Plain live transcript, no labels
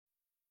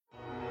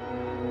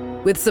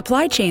With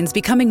supply chains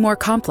becoming more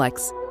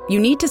complex, you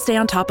need to stay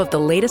on top of the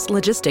latest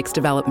logistics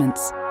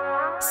developments.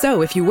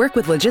 So if you work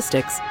with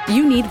logistics,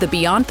 you need the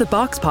Beyond the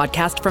Box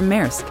podcast from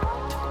Maersk.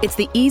 It's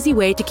the easy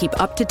way to keep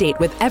up to date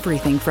with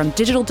everything from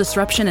digital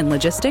disruption in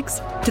logistics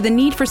to the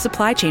need for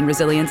supply chain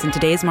resilience in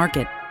today's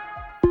market.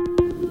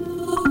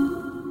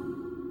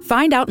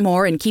 Find out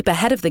more and keep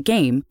ahead of the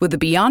game with the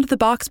Beyond the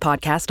Box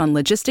podcast on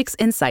logistics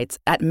insights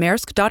at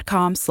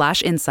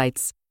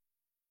maersk.com/insights.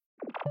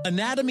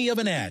 Anatomy of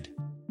an ad.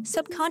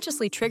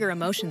 Subconsciously trigger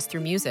emotions through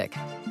music.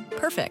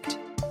 Perfect.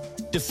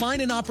 Define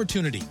an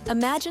opportunity.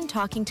 Imagine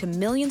talking to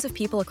millions of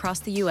people across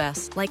the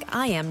U.S. like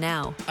I am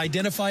now.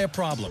 Identify a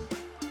problem.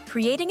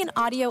 Creating an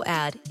audio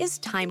ad is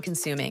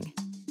time-consuming.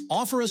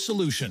 Offer a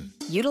solution.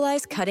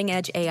 Utilize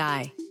cutting-edge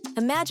AI.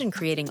 Imagine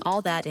creating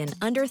all that in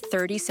under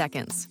 30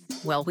 seconds.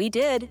 Well, we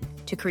did,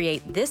 to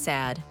create this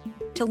ad.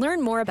 To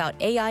learn more about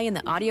AI in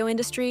the audio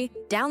industry,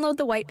 download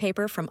the white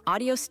paper from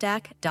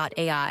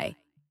audiostack.ai.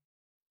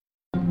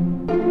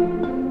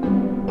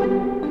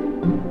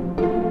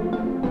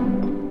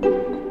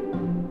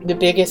 The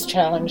biggest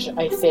challenge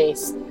I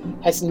face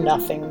has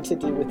nothing to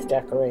do with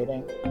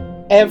decorating.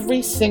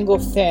 Every single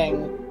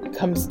thing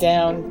comes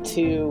down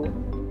to,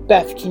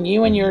 Beth, can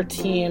you and your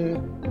team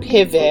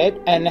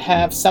pivot and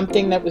have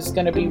something that was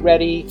going to be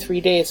ready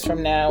 3 days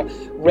from now,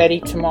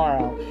 ready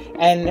tomorrow?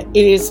 And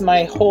it is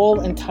my whole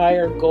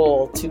entire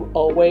goal to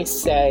always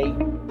say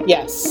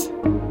yes.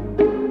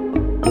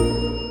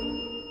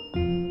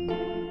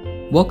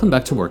 Welcome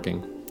back to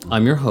Working.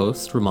 I'm your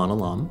host, Rumaan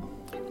Alam.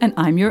 And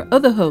I'm your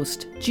other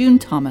host, June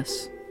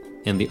Thomas.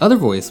 And the other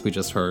voice we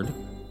just heard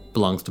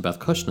belongs to Beth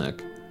Kushnick.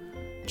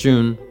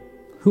 June,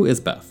 who is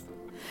Beth?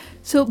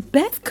 So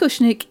Beth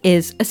Kushnick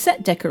is a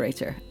set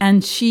decorator,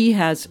 and she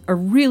has a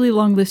really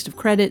long list of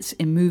credits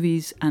in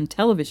movies and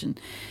television.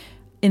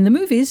 In the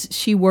movies,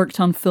 she worked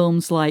on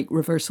films like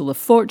Reversal of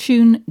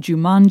Fortune,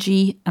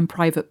 Jumanji, and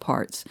Private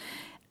Parts.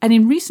 And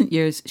in recent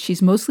years,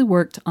 she's mostly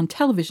worked on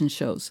television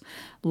shows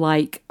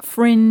like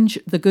Fringe,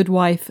 The Good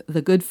Wife,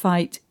 The Good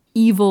Fight,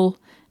 Evil,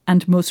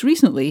 and most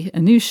recently, a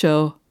new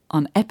show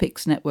on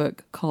Epix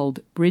Network called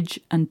Bridge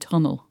and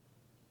Tunnel.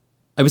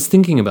 I was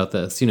thinking about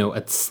this,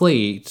 at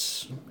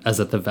Slate,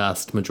 as at the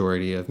vast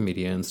majority of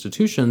media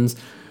institutions,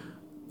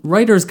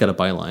 writers get a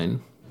byline,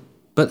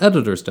 but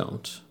editors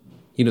don't.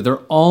 There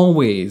are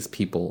always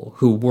people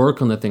who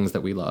work on the things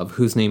that we love,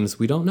 whose names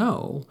we don't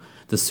know.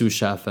 The sous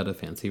chef at a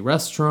fancy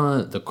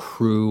restaurant, the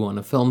crew on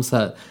a film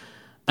set.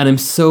 And I'm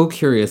so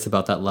curious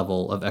about that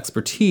level of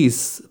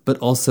expertise, but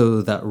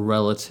also that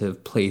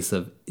relative place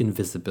of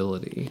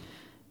invisibility.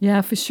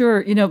 Yeah, for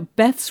sure.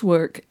 Beth's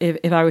work,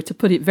 if I were to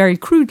put it very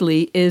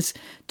crudely, is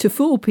to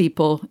fool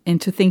people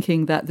into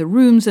thinking that the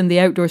rooms and the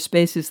outdoor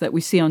spaces that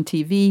we see on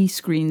TV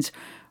screens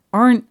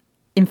aren't,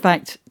 in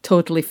fact,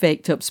 totally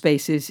faked up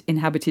spaces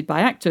inhabited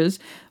by actors,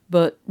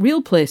 but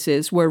real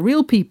places where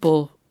real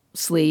people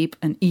sleep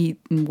and eat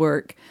and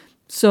work.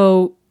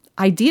 So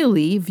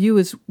ideally,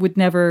 viewers would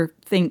never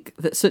think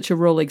that such a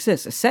role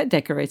exists. A set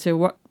decorator,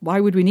 why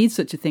would we need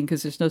such a thing?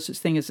 Because there's no such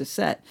thing as a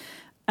set.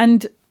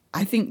 And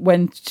I think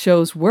when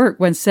shows work,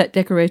 when set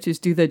decorators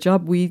do their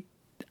job, we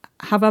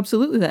have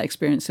absolutely that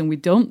experience and we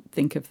don't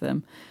think of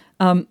them.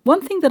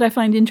 One thing that I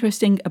find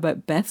interesting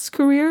about Beth's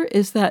career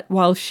is that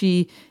while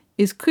she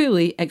is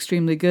clearly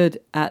extremely good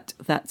at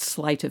that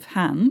sleight of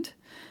hand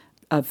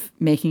of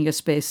making a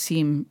space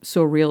seem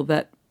so real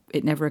that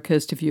it never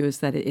occurs to viewers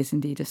that it is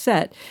indeed a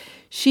set,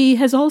 she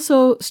has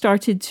also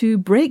started to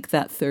break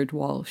that third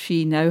wall.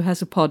 She now has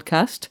a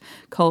podcast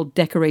called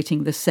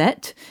Decorating the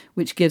Set,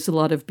 which gives a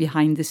lot of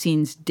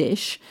behind-the-scenes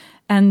dish.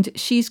 And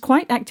she's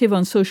quite active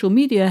on social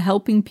media,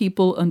 helping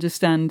people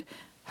understand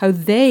how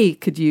they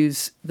could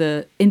use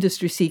the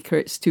industry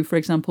secrets to, for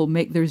example,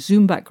 make their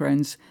Zoom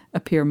backgrounds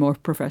appear more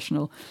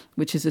professional,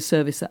 which is a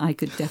service that I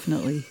could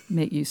definitely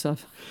make use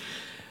of.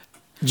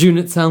 June,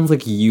 it sounds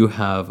like you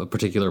have a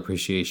particular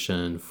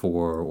appreciation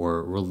for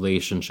or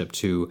relationship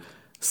to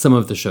some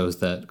of the shows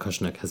that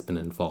Kushnick has been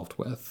involved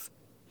with.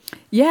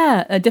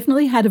 Yeah, I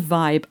definitely had a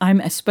vibe. I'm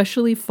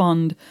especially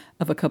fond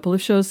of a couple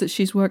of shows that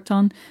she's worked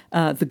on.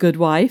 The Good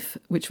Wife,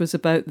 which was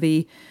about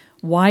the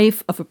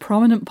wife of a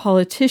prominent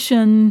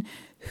politician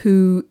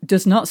who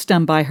does not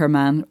stand by her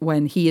man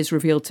when he is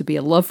revealed to be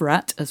a love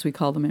rat, as we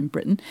call them in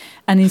Britain.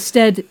 And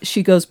instead,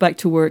 she goes back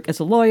to work as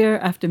a lawyer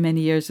after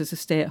many years as a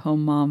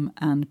stay-at-home mom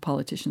and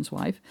politician's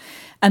wife.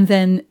 And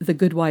then The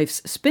Good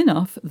Wife's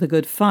spin-off, The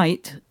Good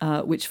Fight,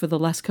 which for the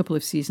last couple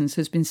of seasons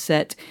has been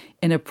set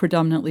in a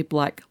predominantly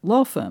black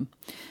law firm.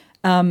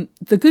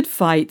 The Good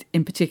Fight,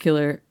 in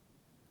particular,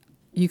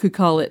 you could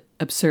call it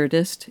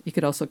absurdist. You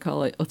could also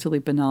call it utterly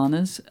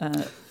bananas.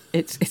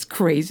 It's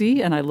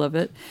crazy, and I love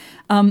it.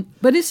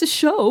 But it's a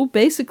show,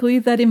 basically,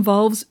 that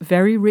involves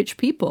very rich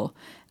people.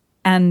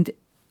 And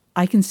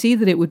I can see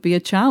that it would be a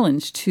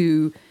challenge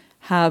to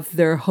have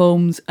their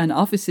homes and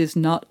offices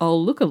not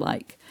all look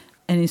alike,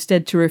 and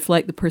instead to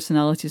reflect the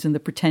personalities and the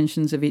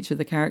pretensions of each of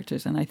the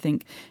characters. And I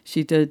think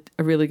she did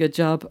a really good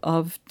job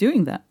of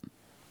doing that.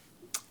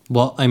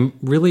 Well, I'm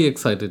really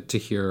excited to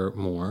hear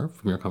more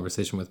from your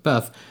conversation with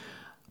Beth.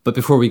 But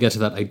before we get to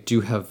that, I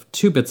do have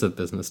 2 bits of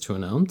business to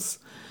announce.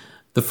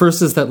 The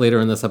first is that later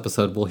in this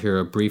episode, we'll hear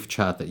a brief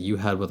chat that you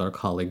had with our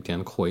colleague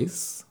Dan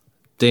Kois.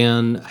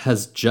 Dan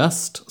has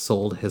just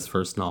sold his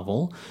first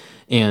novel,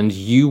 and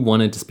you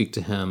wanted to speak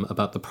to him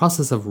about the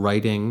process of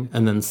writing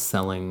and then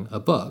selling a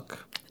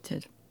book. I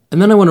did. And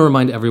then I want to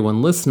remind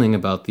everyone listening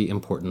about the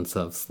importance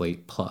of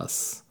Slate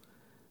Plus.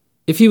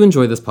 If you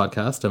enjoy this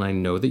podcast, and I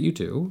know that you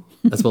do,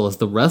 as well as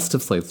the rest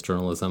of Slate's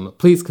journalism,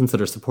 please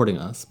consider supporting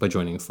us by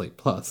joining Slate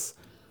Plus.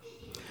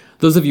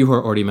 Those of you who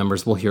are already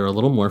members will hear a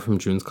little more from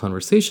June's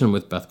conversation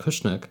with Beth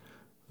Kushnick,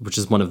 which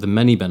is one of the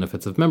many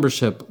benefits of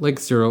membership, like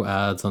 0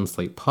 ads on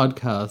Slate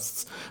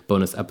podcasts,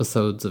 bonus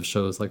episodes of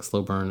shows like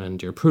Slow Burn and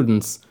Dear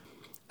Prudence,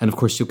 and of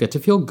course you'll get to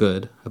feel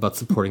good about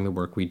supporting the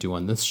work we do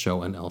on this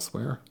show and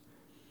elsewhere.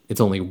 It's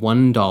only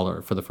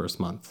 $1 for the first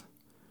month.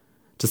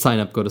 To sign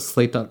up, go to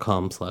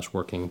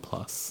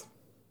slate.com/workingplus.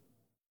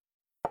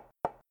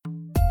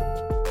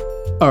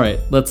 All right,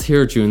 let's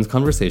hear June's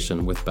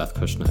conversation with Beth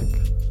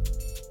Kushnick.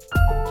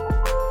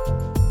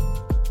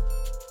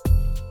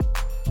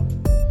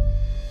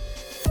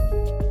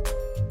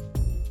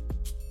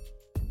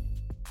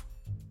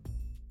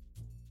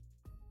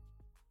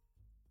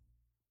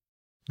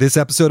 This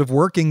episode of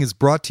Working is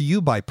brought to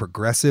you by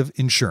Progressive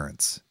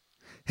Insurance.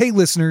 Hey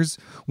listeners,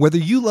 whether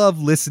you love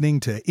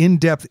listening to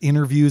in-depth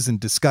interviews and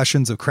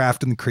discussions of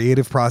craft and the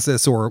creative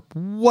process, or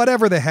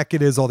whatever the heck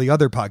it is all the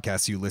other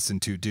podcasts you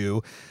listen to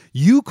do,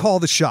 you call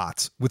the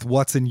shots with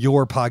what's in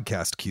your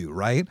podcast queue,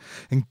 right?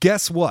 And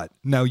guess what?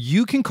 Now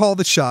you can call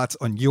the shots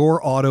on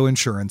your auto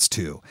insurance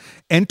too.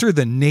 Enter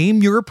the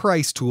Name Your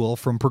Price tool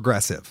from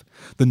Progressive.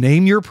 The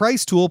Name Your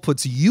Price tool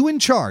puts you in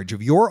charge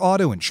of your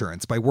auto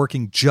insurance by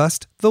working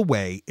just the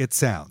way it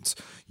sounds.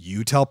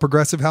 You tell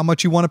Progressive how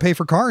much you want to pay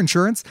for car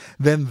insurance,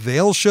 then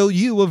they'll show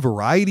you a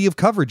variety of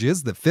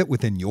coverages that fit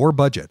within your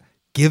budget,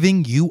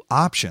 giving you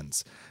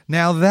options.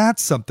 Now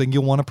that's something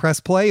you'll want to press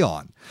play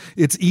on.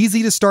 It's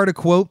easy to start a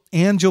quote,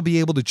 and you'll be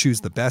able to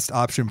choose the best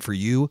option for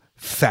you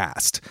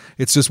fast.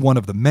 It's just one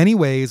of the many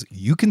ways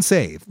you can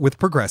save with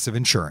Progressive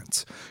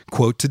Insurance.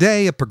 Quote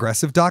today at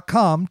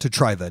Progressive.com to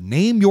try the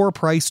Name Your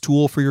Price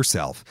tool for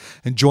yourself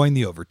and join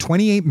the over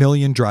 28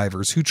 million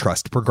drivers who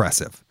trust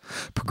Progressive.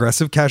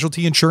 Progressive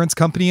Casualty Insurance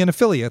Company and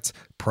Affiliates.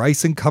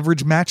 Price and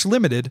coverage match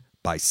limited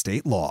by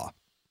state law.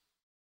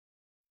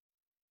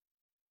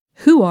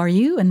 Who are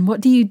you and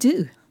what do you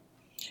do?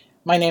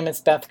 My name is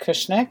Beth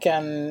Kushnick,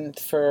 and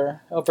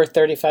for over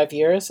 35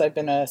 years, I've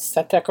been a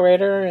set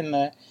decorator in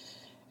the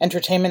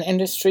entertainment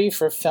industry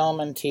for film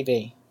and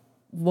TV.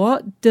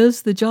 What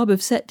does the job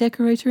of set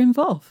decorator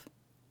involve?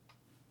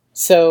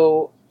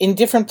 So, in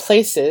different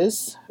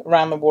places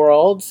around the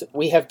world,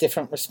 we have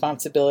different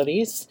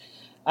responsibilities.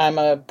 I'm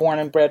a born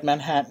and bred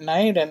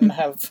Manhattanite and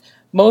have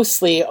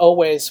mostly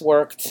always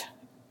worked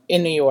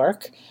in New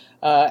York.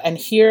 And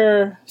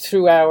here,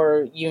 through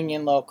our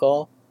union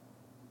local,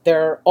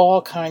 there are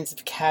all kinds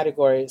of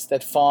categories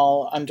that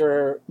fall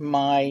under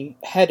my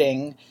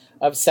heading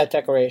of set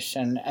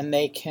decoration, and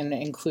they can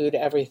include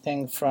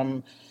everything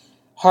from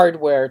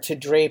hardware to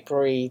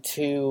drapery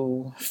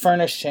to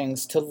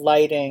furnishings to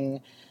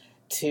lighting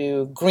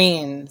to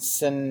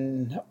greens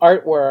and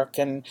artwork,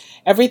 and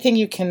everything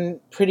you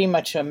can pretty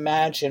much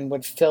imagine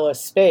would fill a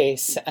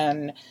space.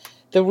 And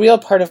the real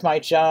part of my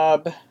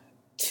job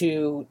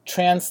to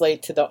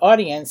translate to the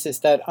audience is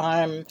that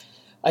I'm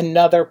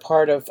another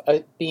part of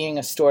being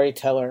a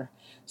storyteller.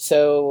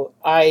 So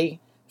I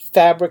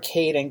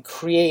fabricate and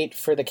create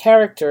for the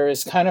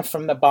characters kind of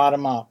from the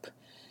bottom up.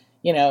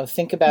 You know,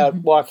 think about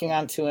walking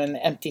onto an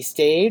empty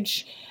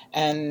stage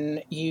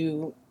and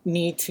you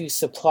need to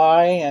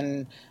supply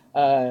and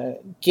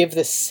give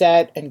the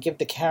set and give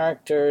the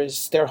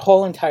characters their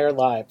whole entire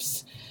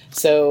lives.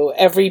 So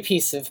every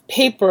piece of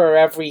paper,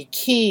 every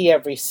key,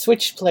 every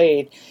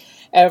switchblade,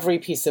 every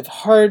piece of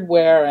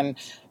hardware, and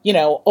you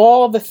know,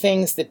 all the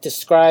things that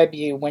describe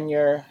you when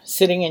you're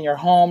sitting in your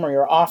home or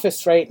your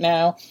office right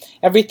now,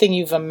 everything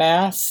you've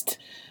amassed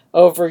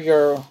over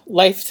your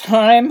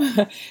lifetime,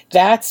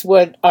 that's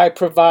what I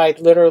provide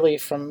literally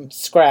from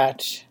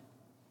scratch.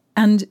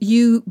 And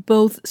you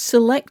both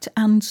select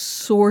and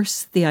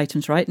source the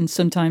items, right? And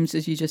sometimes,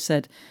 as you just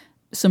said,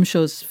 some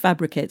shows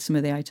fabricate some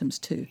of the items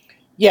too.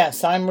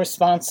 Yes, I'm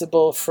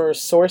responsible for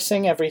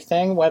sourcing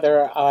everything,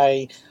 whether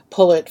I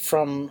pull it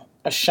from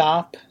a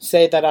shop,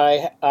 say that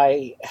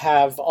I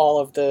have all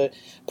of the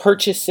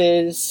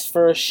purchases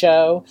for a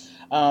show,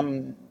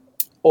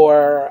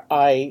 or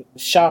I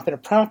shop at a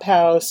prop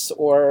house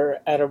or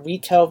at a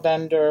retail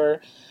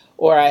vendor,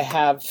 or I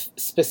have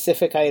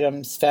specific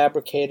items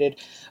fabricated.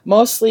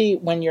 Mostly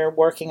when you're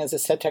working as a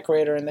set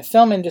decorator in the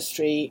film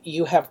industry,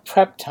 you have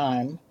prep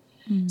time.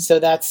 So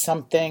that's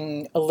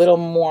something a little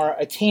more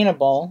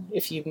attainable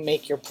if you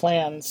make your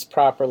plans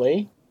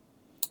properly.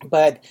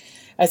 But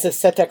as a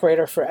set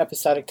decorator for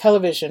episodic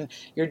television,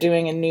 you're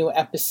doing a new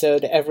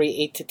episode every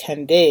 8 to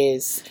 10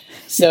 days.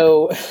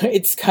 So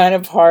it's kind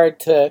of hard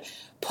to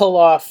pull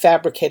off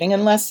fabricating,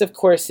 unless, of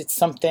course, it's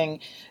something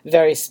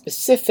very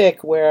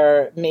specific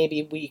where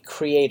maybe we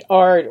create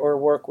art or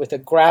work with a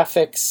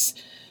graphics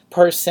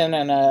person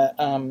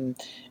and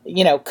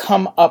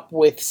come up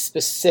with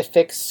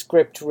specific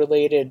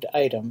script-related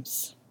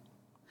items.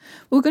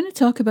 We're going to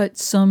talk about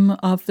some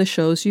of the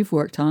shows you've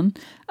worked on.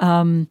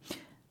 I'd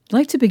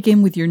like to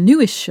begin with your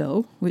newest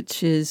show,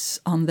 which is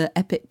on the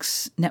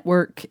Epix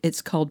network.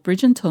 It's called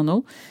Bridge and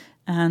Tunnel,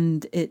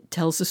 and it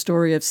tells the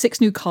story of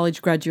 6 new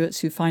college graduates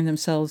who find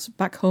themselves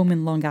back home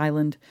in Long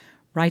Island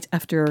right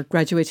after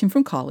graduating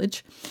from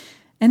college.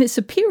 And it's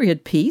a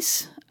period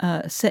piece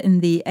set in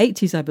the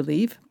 80s, I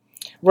believe.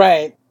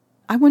 Right.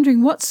 I'm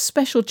wondering, what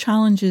special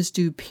challenges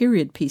do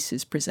period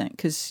pieces present?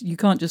 Because you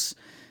can't just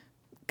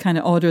kind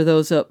of order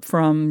those up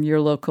from your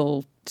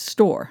local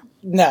store.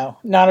 No,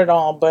 not at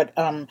all. But,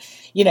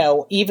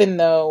 even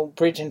though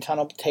Bridge and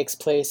Tunnel takes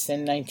place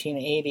in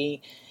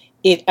 1980,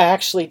 it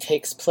actually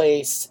takes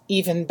place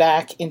even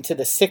back into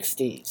the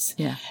 60s.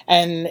 Yeah.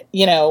 And,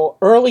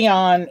 early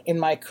on in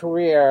my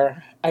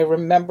career, I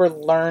remember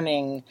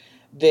learning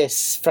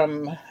this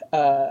from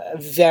a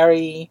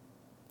very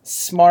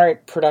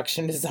smart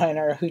production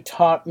designer who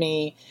taught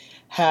me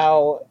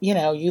how,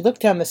 you look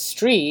down the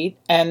street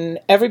and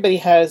everybody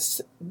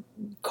has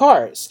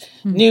cars,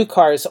 new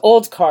cars,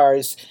 old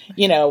cars,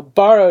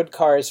 borrowed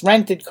cars,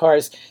 rented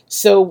cars.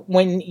 So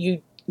when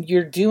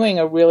you're doing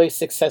a really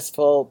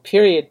successful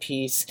period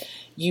piece,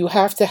 you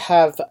have to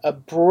have a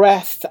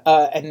breadth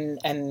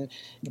and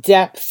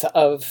depth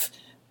of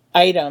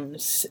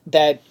items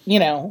that,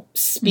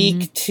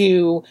 speak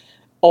to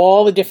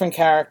all the different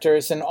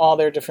characters and all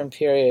their different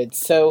periods.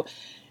 So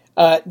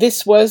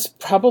this was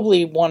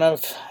probably one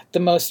of the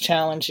most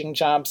challenging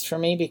jobs for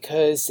me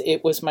because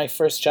it was my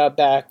first job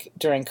back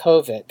during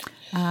COVID.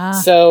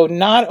 So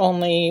not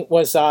only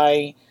was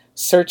I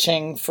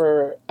searching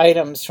for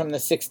items from the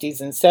 60s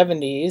and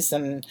 70s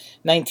and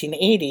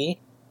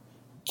 1980,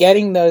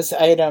 getting those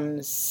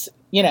items,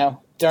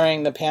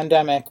 during the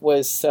pandemic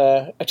was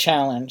a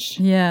challenge.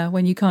 Yeah,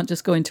 when you can't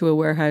just go into a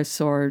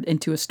warehouse or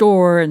into a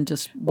store and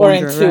just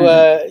wander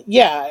around.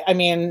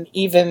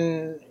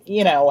 Even,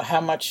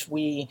 how much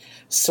we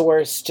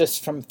source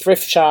just from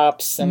thrift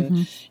shops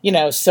and,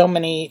 so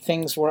many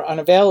things were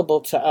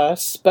unavailable to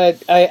us.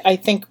 But I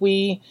think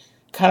we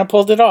kind of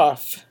pulled it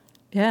off.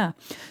 Yeah.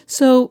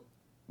 So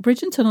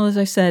Bridge and Tunnel, as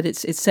I said,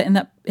 it's set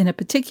in a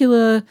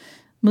particular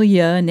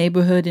milieu,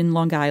 neighborhood in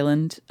Long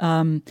Island.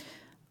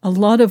 A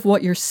lot of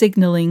what you're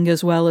signaling,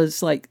 as well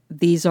as like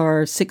these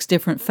are 6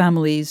 different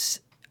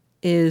families,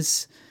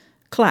 is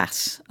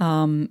class,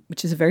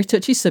 which is a very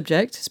touchy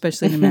subject,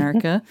 especially in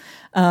America.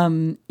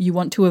 You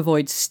want to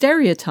avoid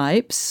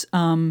stereotypes,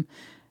 and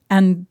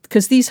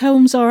because these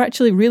homes are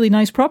actually really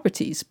nice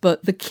properties,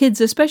 but the kids,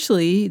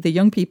 especially the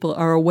young people,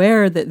 are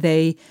aware that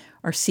they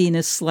are seen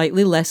as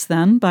slightly less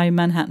than by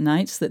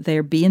Manhattanites, that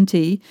they're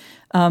B&T.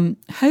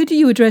 How do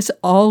you address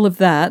all of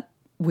that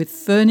with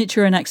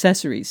furniture and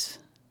accessories?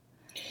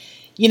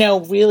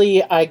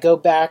 Really, I go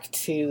back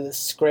to the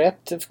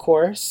script, of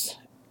course.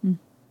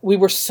 We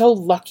were so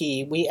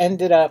lucky. We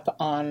ended up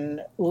on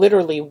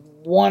literally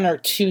 1 or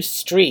 2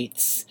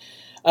 streets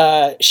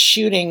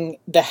shooting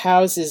the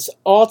houses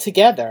all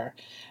together.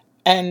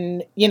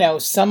 And,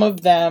 some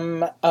of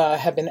them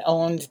have been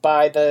owned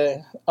by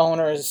the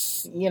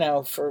owners,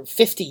 for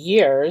 50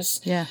 years.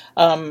 Yeah.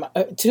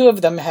 2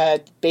 of them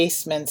had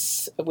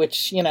basements,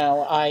 which,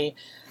 I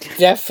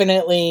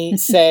definitely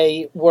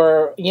say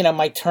were,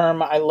 my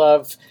term I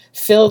love,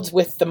 filled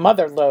with the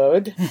mother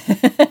lode.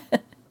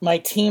 My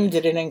team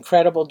did an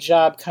incredible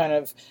job kind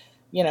of,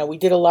 we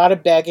did a lot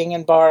of begging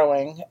and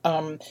borrowing.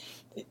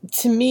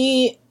 To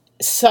me,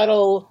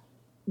 subtle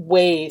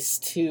ways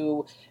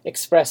to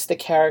express the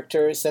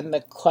characters and the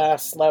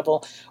class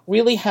level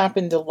really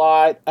happened a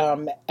lot,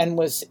 and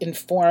was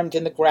informed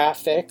in the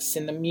graphics,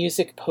 in the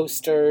music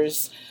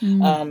posters,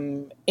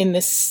 in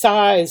the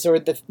size or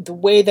the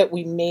way that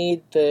we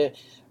made the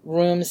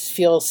rooms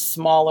feel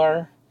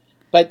smaller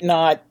but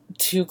not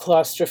too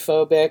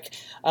claustrophobic.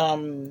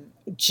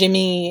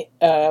 Jimmy,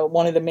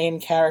 one of the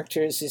main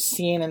characters, is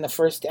seen in the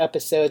first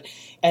episode,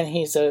 and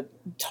he's a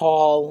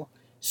tall,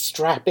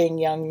 strapping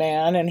young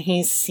man, and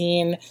he's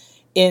seen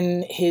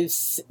in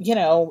his,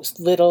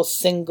 little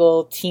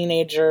single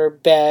teenager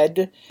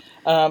bed.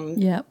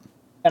 Yep.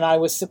 And I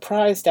was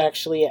surprised,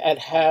 actually, at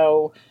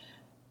how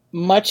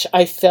much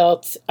I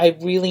felt I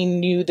really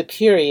knew the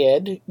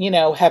period,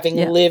 having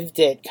lived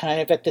it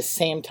kind of at the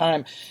same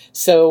time.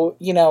 So,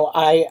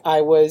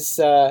 I was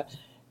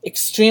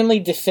extremely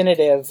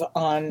definitive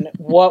on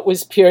what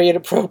was period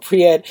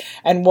appropriate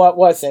and what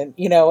wasn't.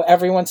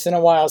 Every once in a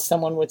while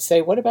someone would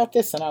say, "What about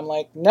this?" And I'm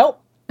like, "Nope,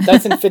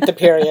 doesn't fit the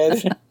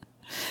period."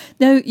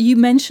 Now, you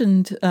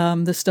mentioned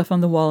the stuff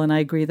on the wall, and I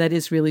agree, that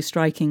is really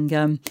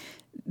striking.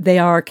 They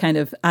are kind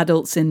of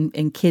adults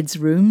in kids'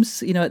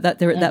 rooms, that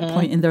they're at that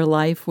point in their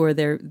life where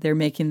they're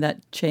making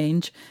that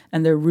change,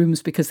 and their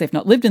rooms, because they've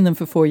not lived in them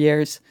for 4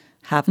 years,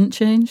 haven't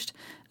changed.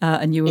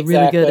 And you were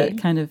really good at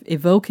kind of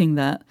evoking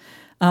that.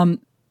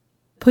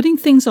 Putting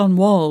things on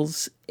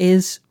walls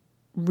is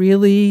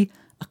really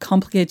a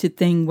complicated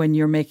thing when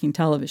you're making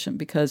television,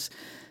 because,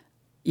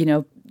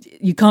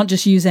 you can't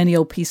just use any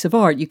old piece of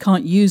art. You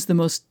can't use the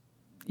most,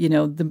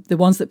 the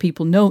ones that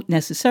people know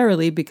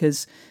necessarily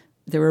because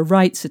there are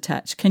rights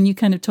attached. Can you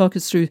kind of talk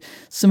us through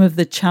some of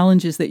the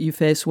challenges that you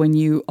face when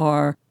you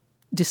are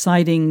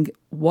deciding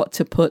what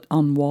to put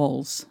on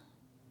walls?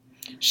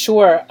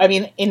 Sure. I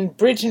mean, in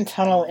Bridge and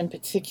Tunnel in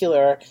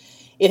particular,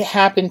 it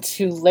happened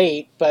too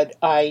late, but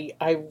I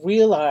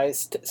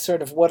realized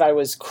sort of what I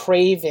was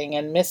craving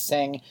and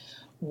missing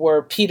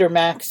were Peter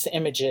Max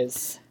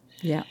images.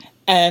 Yeah.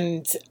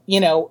 And,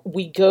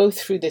 we go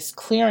through this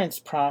clearance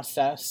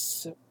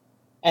process,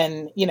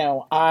 and,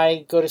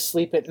 I go to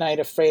sleep at night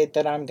afraid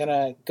that I'm going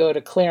to go to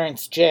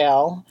clearance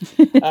jail,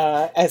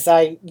 as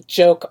I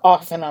joke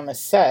often on the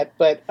set.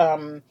 But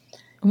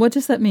what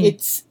does that mean?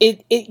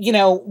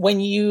 When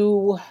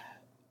you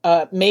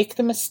make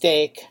the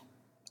mistake,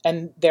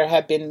 and there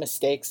have been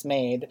mistakes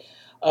made,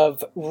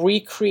 of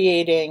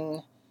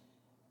recreating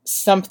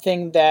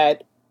something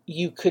that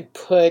you could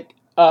put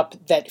up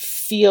that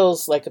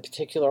feels like a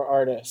particular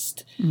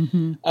artist.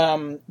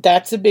 Mm-hmm.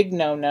 That's a big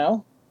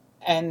no-no.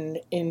 And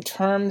in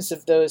terms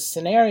of those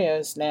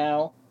scenarios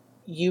now,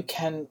 you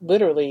can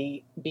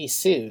literally be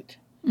sued.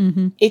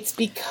 Mm-hmm. It's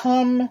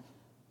become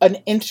an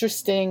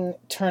interesting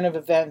turn of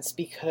events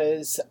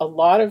because a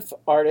lot of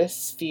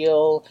artists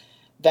feel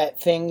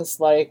that things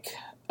like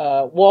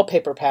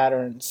wallpaper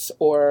patterns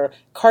or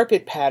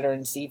carpet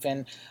patterns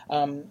even,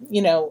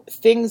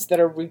 things that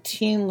are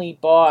routinely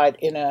bought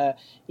in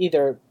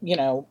either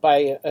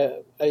by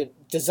a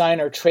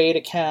designer trade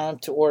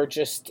account or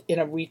just in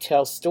a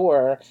retail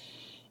store.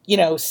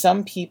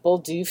 Some people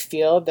do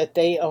feel that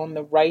they own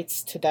the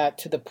rights to that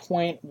to the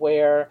point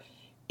where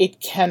it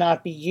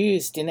cannot be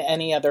used in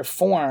any other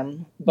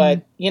form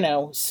but,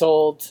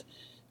 sold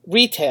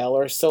retail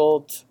or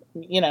sold,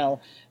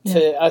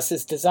 to us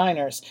as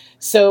designers.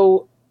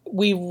 So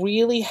we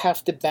really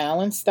have to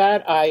balance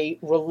that. I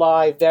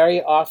rely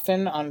very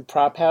often on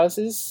prop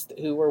houses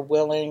who are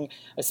willing,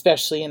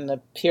 especially in the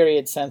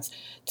period sense,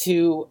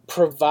 to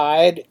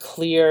provide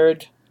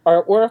cleared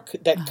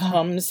artwork that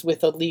comes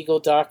with a legal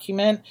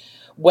document.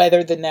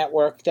 Whether the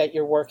network that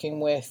you're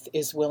working with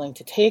is willing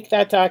to take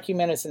that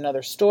document is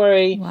another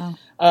story.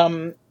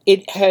 Wow.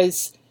 It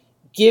has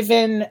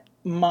given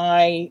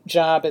my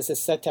job as a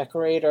set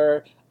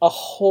decorator a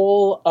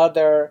whole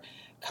other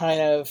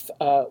kind of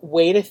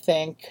way to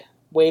think,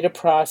 way to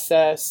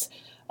process.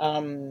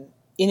 In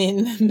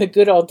the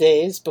good old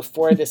days,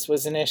 before this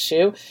was an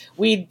issue,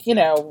 we'd,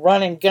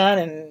 run and gun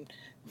and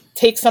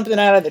take something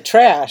out of the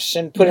trash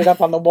and put it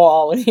up on the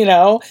wall. And,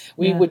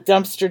 we would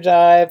dumpster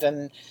dive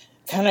and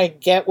kind of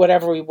get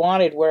whatever we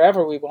wanted,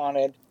 wherever we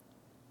wanted.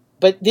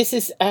 But this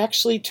has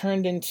actually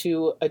turned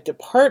into a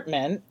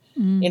department,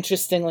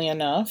 interestingly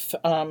enough.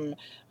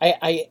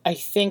 I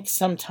think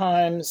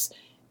sometimes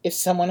if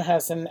someone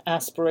has an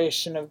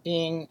aspiration of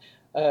being,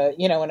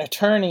 an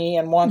attorney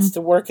and wants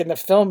to work in the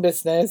film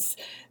business,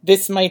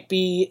 this might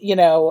be,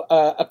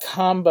 a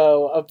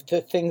combo of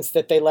the things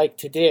that they like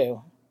to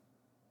do.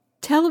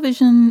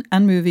 Television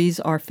and movies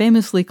are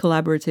famously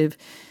collaborative.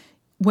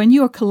 When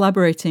you're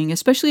collaborating,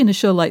 especially in a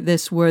show like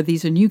this where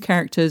these are new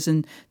characters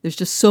and there's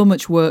just so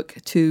much work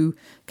to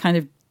kind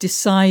of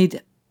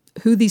decide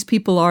who these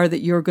people are that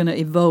you're going to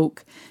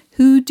evoke,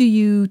 who do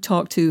you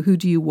talk to, who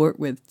do you work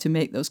with to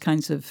make those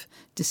kinds of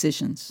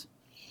decisions?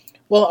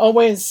 Well,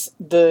 always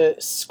the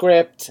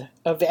script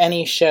of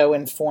any show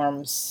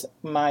informs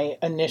my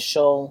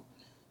initial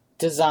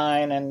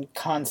design and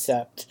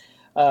concept.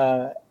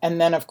 And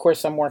then, of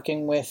course, I'm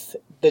working with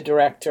the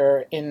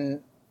director.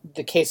 In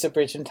the case of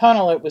Bridge and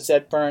Tunnel, it was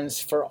Ed Burns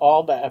for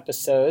all the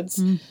episodes.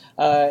 In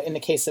the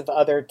case of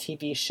other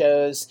TV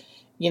shows,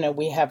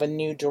 we have a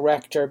new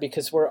director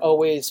because we're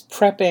always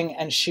prepping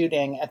and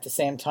shooting at the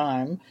same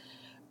time.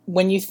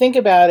 When you think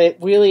about it,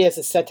 really as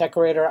a set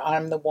decorator,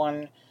 I'm the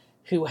one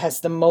who has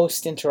the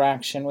most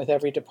interaction with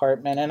every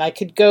department. And I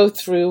could go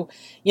through,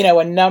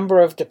 a number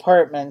of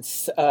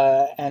departments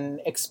and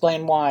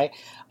explain why.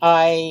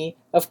 I,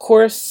 of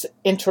course,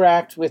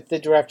 interact with the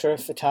director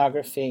of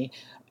photography.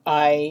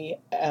 I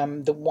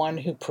am the one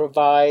who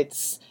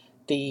provides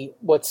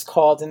what's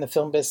called in the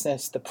film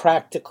business the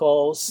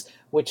practicals,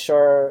 which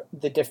are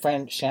the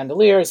different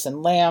chandeliers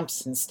and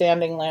lamps and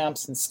standing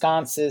lamps and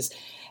sconces.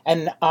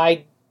 And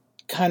I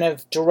kind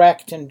of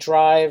direct and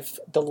drive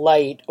the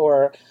light,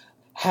 or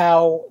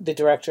how the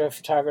director of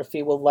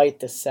photography will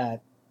light the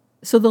set.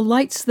 So the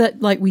lights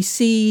that we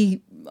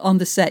see on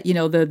the set,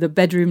 the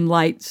bedroom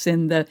lights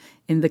in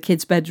the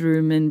kids'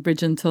 bedroom in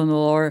Bridge and Tunnel,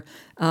 or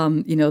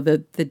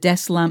the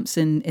desk lamps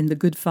in The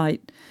Good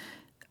Fight,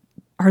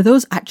 are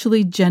those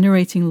actually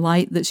generating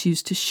light that's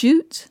used to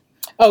shoot?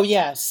 Oh,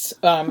 yes.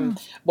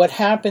 What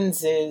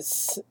happens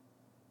is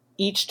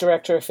each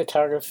director of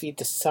photography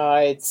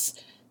decides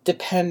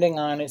depending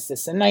on, is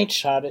this a night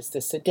shot, is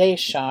this a day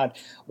shot,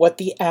 what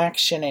the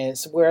action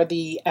is, where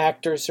the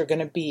actors are going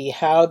to be,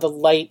 how the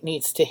light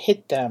needs to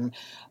hit them,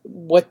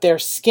 what their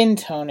skin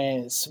tone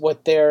is,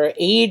 what their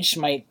age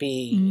might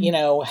be,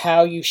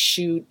 how you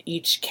shoot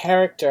each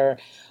character,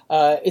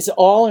 is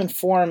all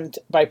informed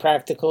by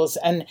practicals.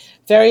 And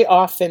very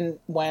often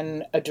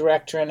when a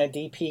director and a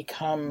DP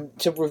come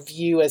to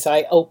review as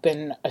I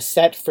open a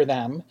set for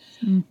them,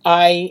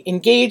 I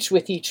engage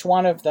with each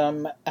one of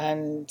them,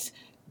 and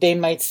they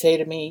might say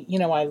to me,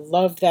 I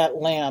love that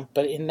lamp,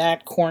 but in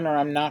that corner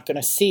I'm not going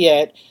to see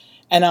it.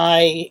 And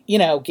I,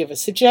 give a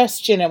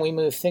suggestion, and we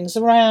move things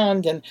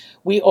around, and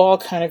we all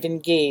kind of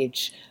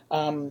engage.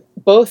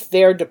 Both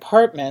their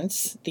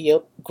departments,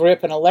 the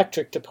grip and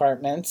electric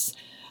departments,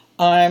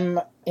 I'm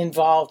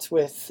involved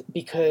with,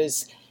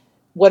 because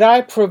what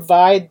I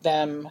provide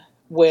them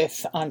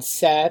with on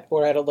set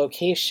or at a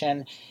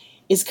location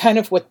is kind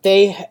of what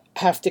they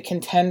have to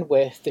contend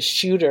with, the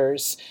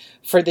shooters,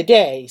 for the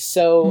day.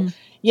 So,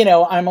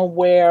 I'm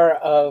aware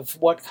of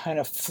what kind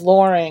of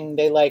flooring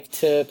they like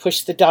to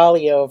push the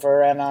dolly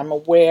over, and I'm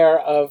aware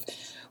of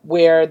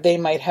where they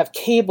might have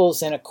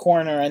cables in a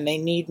corner and they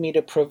need me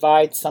to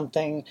provide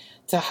something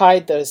to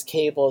hide those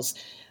cables.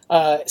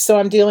 So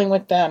I'm dealing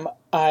with them.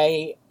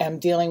 I am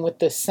dealing with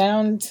the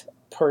sound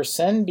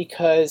person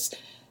because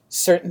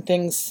certain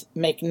things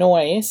make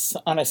noise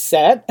on a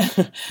set.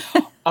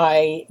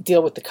 I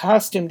deal with the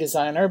costume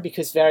designer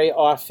because very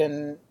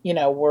often,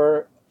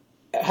 we're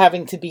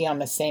having to be on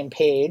the same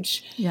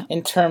page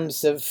in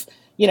terms of,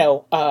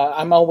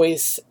 I'm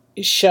always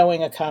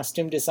showing a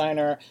costume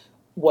designer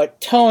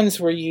what tones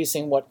we're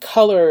using, what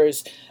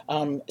colors.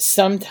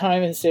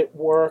 Sometimes it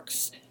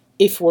works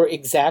if we're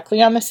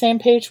exactly on the same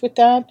page with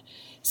that.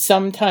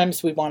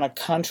 Sometimes we want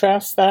to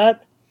contrast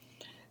that.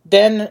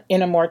 Then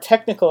in a more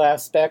technical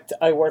aspect,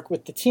 I work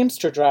with the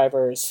Teamster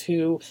drivers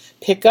who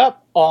pick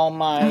up all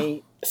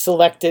my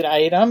selected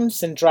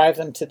items and drive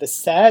them to the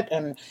set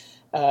and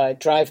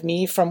drive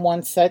me from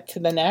one set to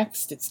the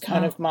next. It's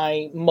kind of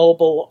my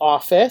mobile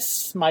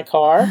office, my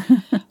car.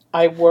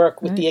 I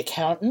work with the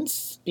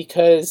accountants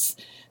because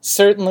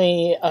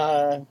certainly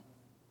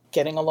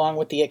getting along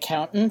with the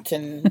accountant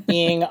and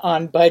being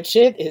on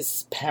budget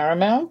is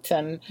paramount.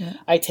 And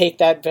I take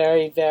that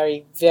very,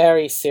 very,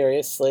 very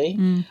seriously.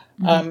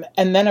 And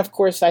then, of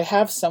course, I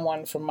have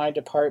someone from my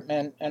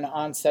department, an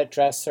on-set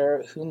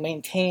dresser, who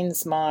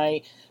maintains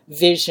my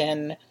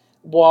vision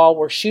while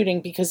we're shooting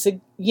because,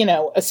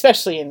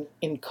 especially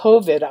in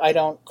COVID, I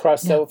don't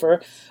cross over,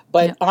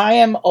 but I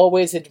am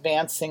always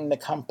advancing the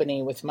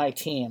company with my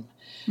team.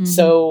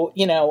 So,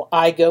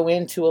 I go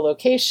into a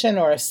location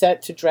or a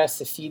set to dress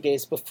a few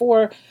days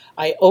before.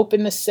 I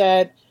open the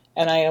set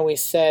and I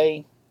always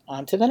say,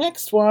 on to the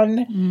next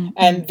one.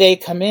 And they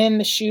come in,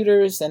 the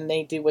shooters, and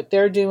they do what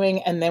they're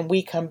doing. And then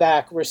we come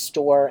back,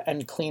 restore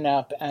and clean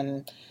up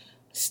and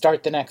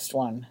start the next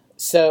one.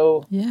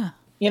 So,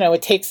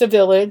 it takes a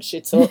village.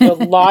 It's a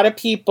lot of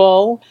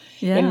people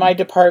in my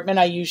department.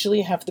 I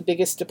usually have the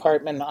biggest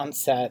department on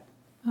set.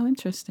 Oh,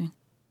 interesting.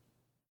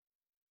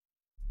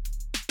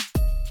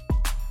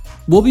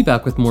 We'll be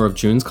back with more of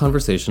June's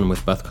conversation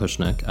with Beth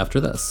Kushnick after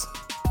this.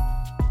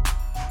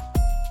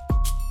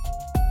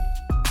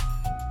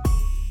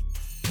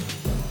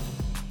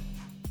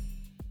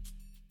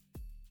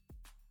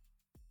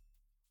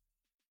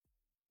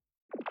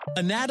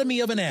 Anatomy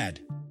of an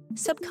ad.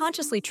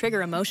 Subconsciously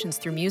trigger emotions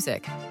through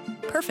music.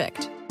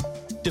 Perfect.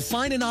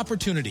 Define an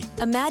opportunity.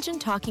 Imagine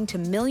talking to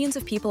millions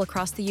of people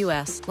across the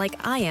U.S.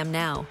 like I am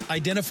now.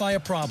 Identify a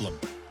problem.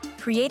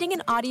 Creating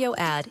an audio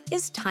ad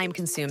is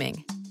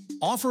time-consuming.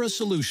 Offer a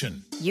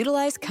solution.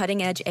 Utilize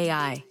cutting-edge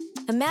AI.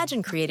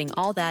 Imagine creating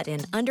all that in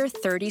under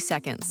 30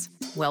 seconds.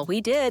 Well, we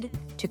did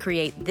to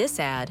create this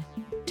ad.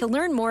 To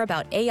learn more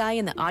about AI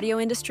in the audio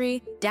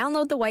industry,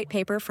 download the white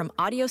paper from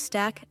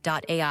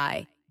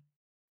audiostack.ai.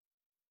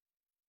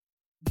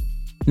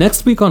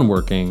 Next week on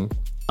Working,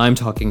 I'm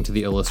talking to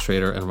the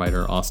illustrator and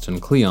writer Austin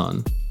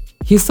Kleon.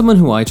 He's someone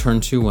who I turn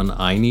to when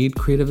I need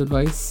creative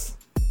advice.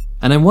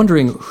 And I'm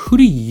wondering, who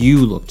do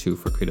you look to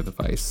for creative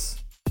advice?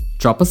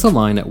 Drop us a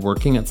line at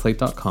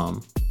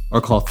working@slate.com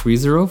or call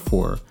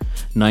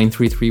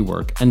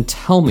 304-933-WORK and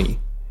tell me,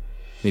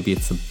 maybe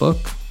it's a book,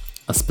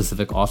 a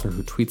specific author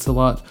who tweets a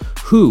lot,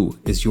 who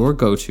is your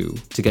go-to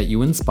to get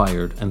you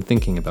inspired and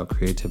thinking about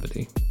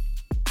creativity.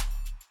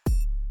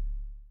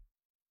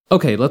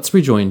 Okay, let's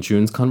rejoin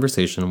June's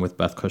conversation with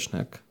Beth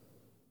Kushnick.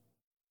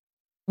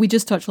 We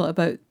just talked a lot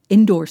about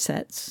indoor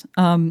sets.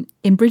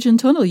 In Bridge and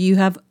Tunnel, you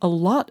have a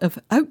lot of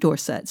outdoor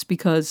sets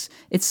because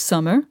it's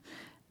summer.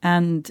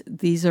 And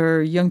these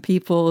are young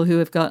people who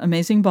have got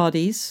amazing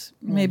bodies,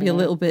 maybe a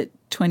little bit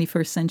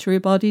 21st century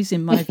bodies,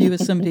 in my view,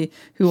 as somebody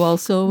who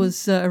also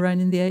was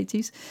around in the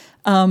 80s.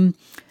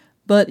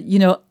 But,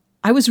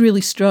 I was really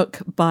struck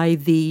by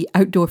the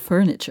outdoor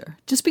furniture,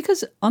 just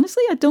because,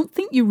 honestly, I don't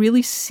think you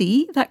really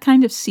see that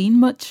kind of scene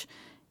much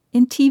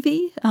in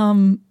TV.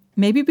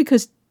 Maybe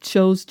because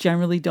shows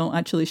generally don't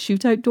actually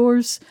shoot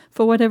outdoors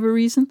for whatever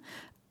reason.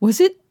 Was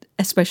it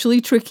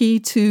especially tricky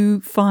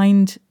to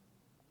find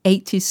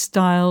 80s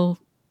style,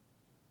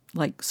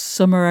 like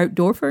summer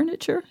outdoor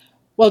furniture?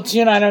 Well,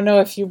 June, I don't know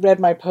if you read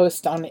my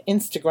post on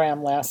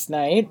Instagram last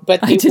night,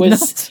 but I it did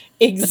was not.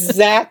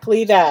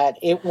 exactly that.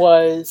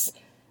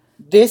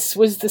 This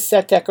was the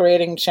set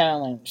decorating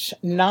challenge.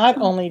 Not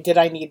only did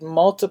I need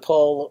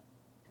multiple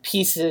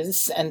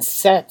pieces and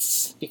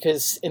sets,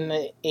 because in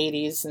the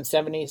 80s and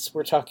 70s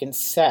we're talking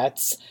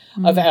sets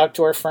of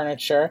outdoor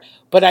furniture,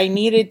 but I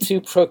needed to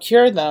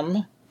procure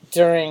them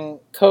during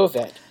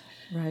COVID.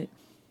 Right.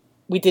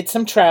 We did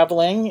some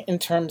traveling in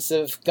terms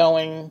of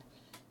going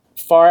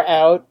far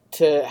out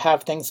to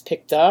have things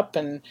picked up,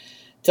 and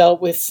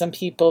dealt with some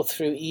people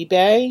through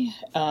eBay.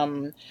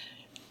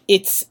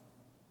 It's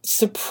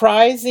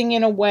surprising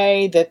in a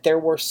way that there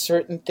were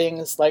certain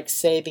things, like,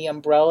 say, the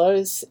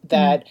umbrellas,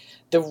 that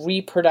the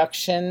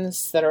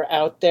reproductions that are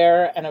out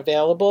there and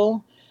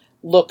available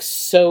look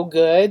so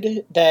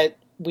good that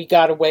we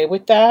got away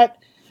with that.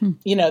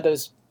 You know,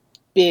 those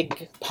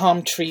big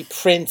palm tree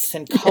prints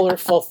and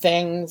colorful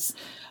things.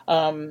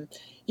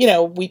 You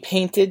know, we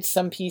painted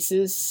some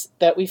pieces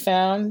that we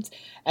found,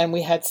 and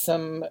we had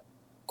some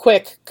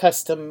quick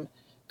custom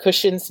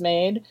cushions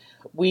made.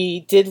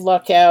 We did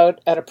luck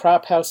out at a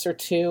prop house or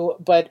two,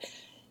 but,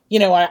 you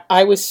know,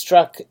 I was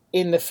struck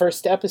in the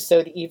first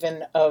episode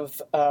even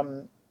of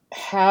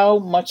how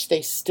much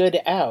they stood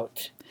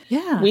out.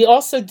 Yeah. We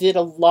also did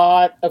a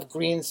lot of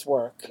greens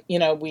work. You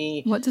know,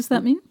 What does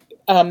that mean?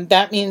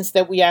 That means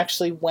that we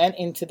actually went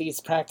into these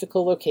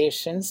practical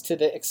locations to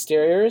the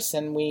exteriors,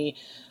 and we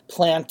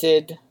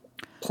planted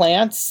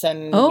plants,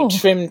 and we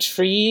trimmed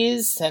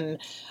trees, and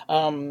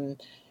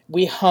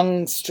we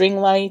hung string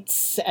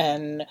lights,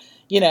 and,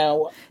 you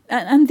know.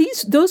 And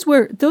those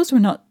were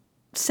not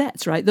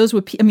sets, right? Those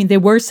were, I mean, they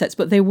were sets,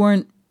 but they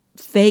weren't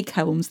fake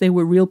homes. They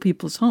were real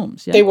people's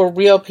homes. Yeah? They were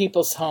real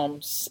people's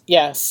homes,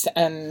 yes.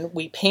 And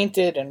we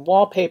painted and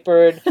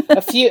wallpapered.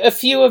 a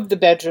few of the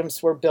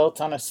bedrooms were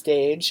built on a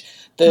stage.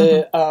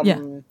 The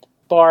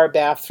bar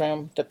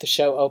bathroom that the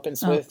show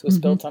opens with was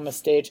built on the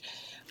stage.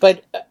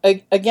 But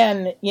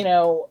again, you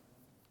know,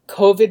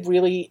 COVID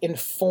really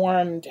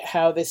informed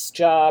how this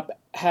job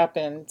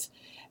happened.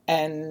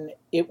 And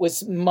it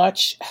was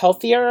much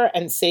healthier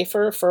and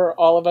safer for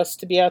all of us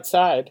to be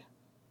outside.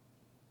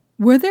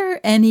 Were there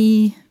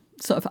any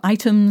sort of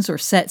items or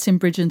sets in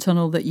Bridge and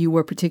Tunnel that you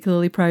were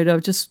particularly proud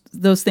of? Just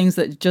those things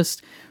that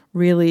just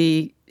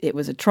really, it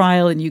was a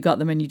trial and you got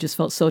them and you just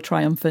felt so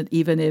triumphant,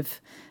 even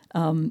if,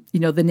 you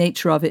know, the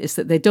nature of it is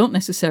that they don't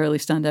necessarily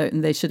stand out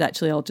and they should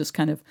actually all just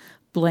kind of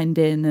blend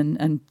in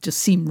and just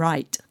seem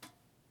right.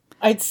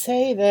 I'd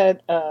say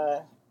that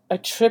a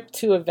trip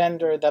to a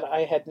vendor that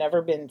I had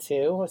never been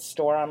to, a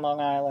store on Long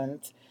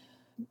Island,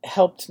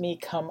 helped me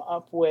come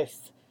up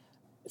with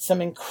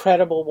some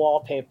incredible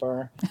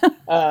wallpaper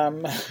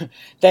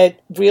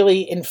that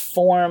really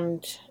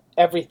informed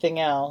everything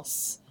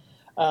else.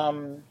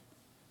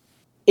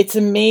 It's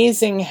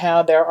amazing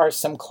how there are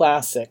some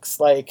classics,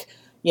 like,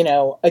 you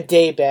know, a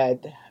day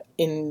bed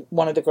in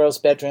one of the girls'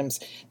 bedrooms.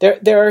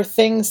 There are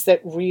things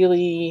that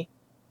really,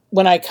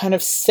 when I kind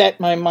of set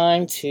my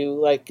mind to,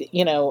 like,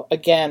 you know,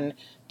 again,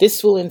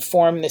 this will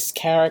inform this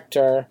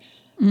character,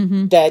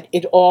 that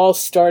it all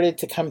started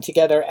to come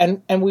together.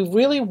 And we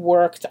really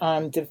worked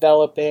on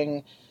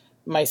developing,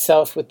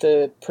 myself with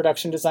the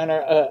production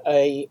designer,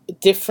 a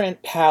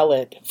different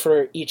palette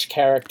for each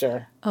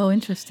character. Oh,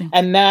 interesting.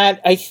 And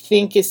that, I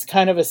think, is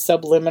kind of a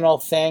subliminal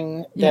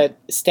thing that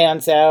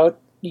stands out,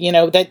 you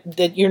know,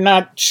 that you're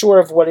not sure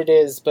of what it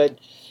is, but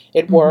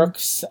it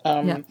works.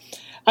 I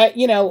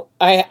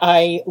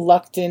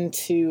lucked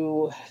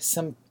into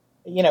some,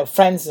 you know,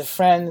 friends of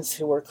friends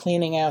who were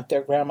cleaning out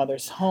their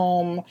grandmother's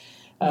home.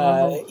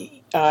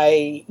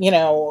 I, you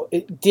know,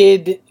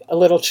 did a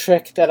little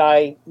trick that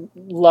I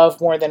love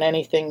more than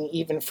anything,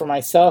 even for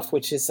myself,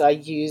 which is I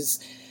use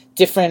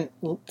different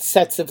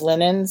sets of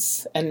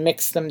linens and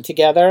mix them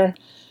together.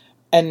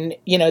 And,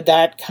 you know,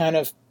 that kind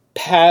of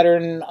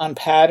pattern on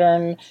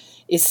pattern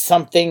is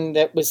something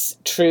that was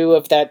true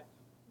of that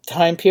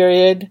time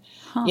period.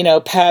 You know,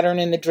 pattern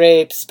in the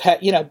drapes,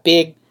 you know,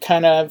 big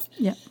kind of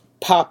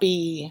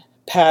poppy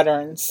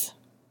patterns.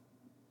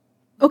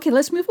 Okay,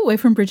 let's move away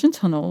from Bridge and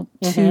Tunnel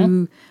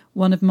to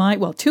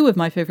two of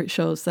my favorite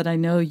shows that I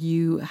know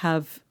you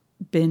have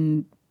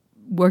been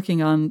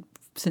working on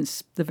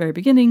since the very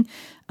beginning.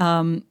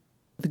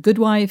 The Good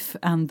Wife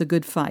and The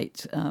Good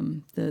Fight,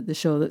 the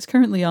show that's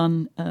currently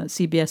on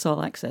CBS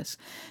All Access.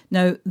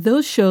 Now,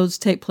 those shows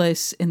take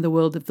place in the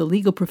world of the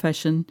legal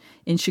profession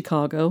in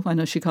Chicago. I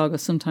know Chicago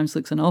sometimes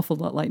looks an awful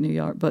lot like New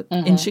York, but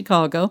in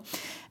Chicago.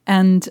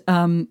 And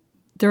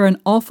there are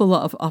an awful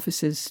lot of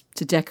offices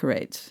to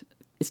decorate.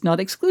 It's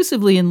not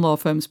exclusively in law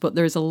firms, but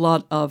there's a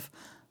lot of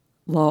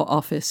law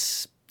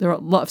office. There are a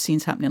lot of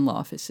scenes happening in law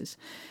offices.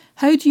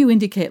 How do you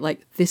indicate,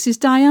 like, this is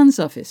Diane's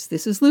office,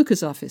 this is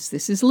Luca's office,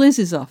 this is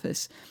Liz's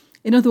office?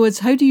 In other words,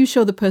 how do you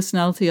show the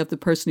personality of the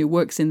person who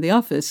works in the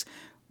office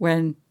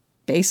when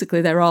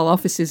basically they're all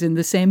offices in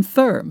the same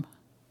firm?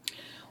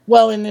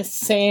 Well, in the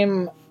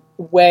same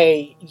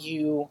way,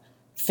 you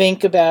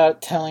think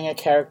about telling a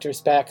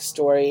character's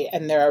backstory,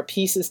 and there are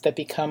pieces that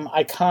become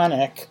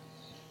iconic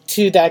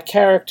to that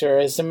character.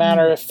 As a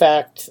matter of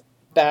fact,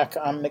 back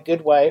on The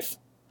Good Wife,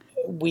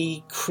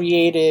 we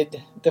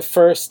created the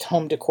first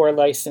home decor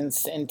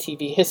license in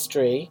TV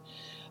history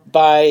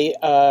by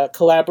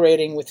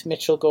collaborating with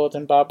Mitchell Gold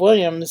and Bob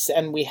Williams,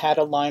 and we had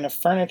a line of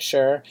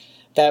furniture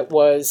that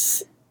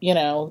was,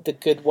 The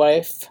Good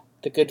Wife,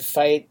 The Good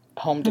Fight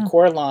home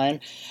decor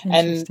line.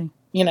 And,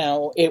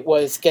 it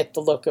was get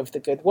the look of The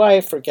Good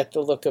Wife or get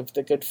the look of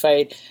The Good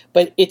Fight.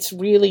 But it's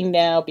really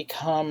now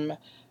become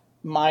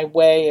my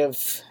way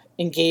of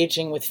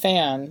engaging with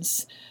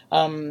fans.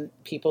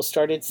 People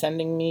started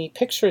sending me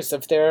pictures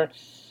of their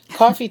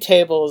coffee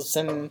tables,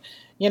 and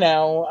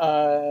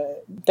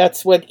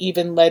that's what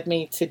even led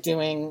me to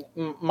doing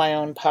my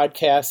own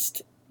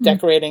podcast,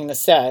 Decorating the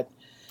Set.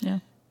 Yeah.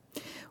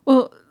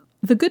 Well,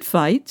 The Good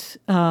Fight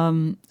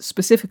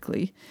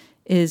specifically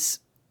is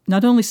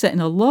not only set in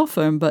a law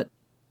firm, but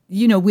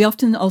we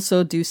often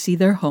also do see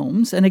their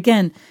homes, and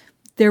again,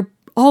 they're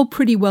all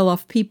pretty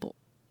well-off people.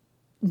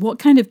 What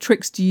kind of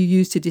tricks do you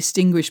use to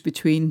distinguish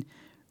between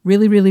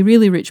really, really,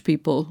 really rich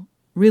people,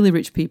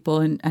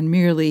 and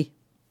merely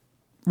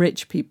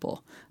rich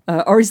people?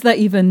 Or is that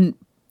even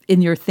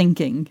in your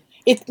thinking?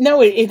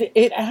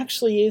 It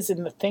actually is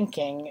in the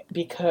thinking,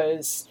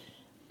 because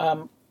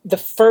the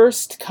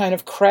first kind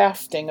of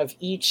crafting of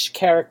each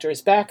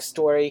character's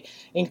backstory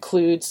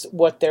includes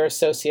what their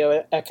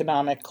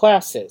socioeconomic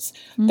class is.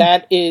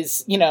 That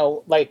is,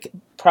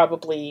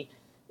 probably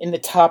in the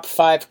top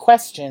 5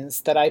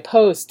 questions that I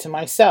pose to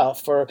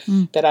myself, or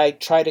that I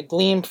try to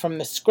glean from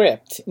the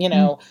script.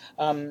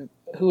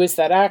 Who is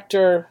that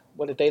actor?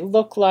 What do they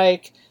look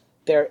like?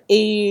 Their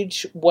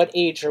age? What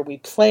age are we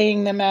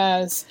playing them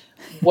as?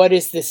 What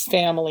is this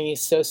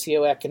family's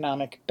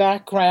socioeconomic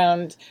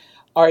background?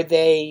 Are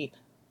they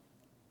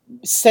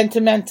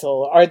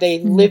sentimental? Are they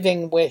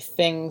living with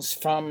things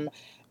from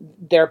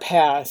their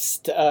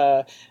past,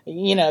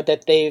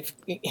 that they've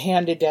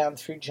handed down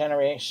through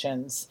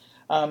generations?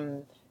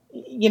 Then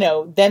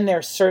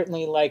there's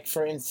certainly, like,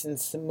 for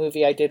instance, the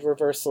movie I did,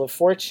 Reversal of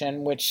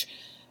Fortune, which,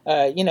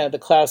 the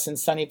Klaus and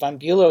Sonny von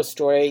Bülow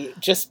story,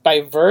 just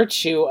by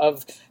virtue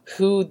of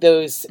who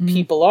those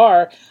people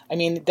are, I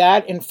mean,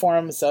 that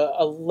informs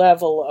a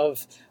level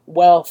of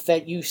wealth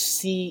that you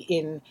see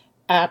in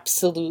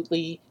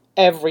absolutely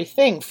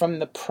everything, from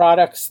the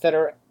products that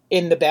are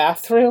in the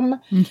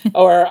bathroom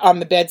or on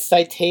the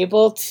bedside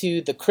table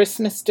to the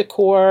Christmas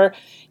decor.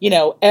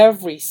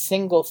 Every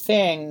single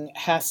thing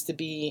has to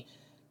be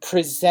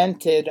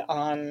presented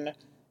on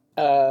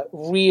a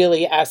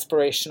really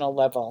aspirational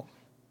level.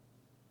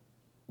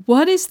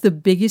 What is the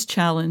biggest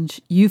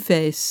challenge you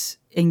face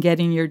in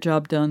getting your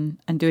job done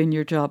and doing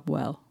your job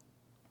well?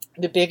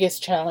 The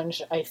biggest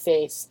challenge I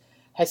face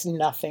has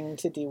nothing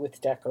to do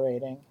with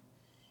decorating.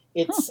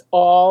 It's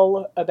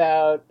all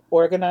about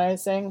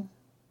organizing.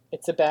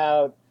 It's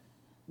about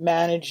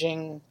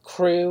managing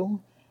crew.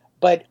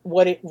 But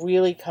what it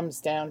really comes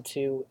down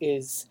to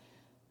is,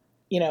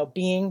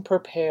 being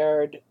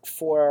prepared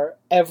for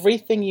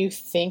everything you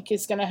think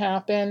is going to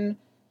happen,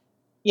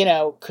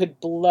 could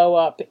blow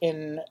up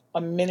in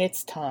a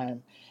minute's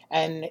time.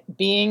 And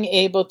being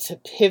able to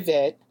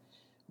pivot,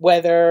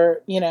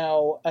 whether,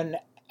 an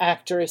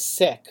actor is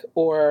sick,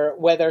 or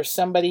whether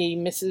somebody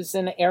misses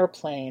an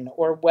airplane,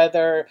 or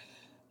whether,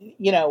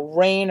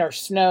 rain or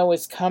snow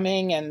is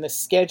coming and the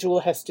schedule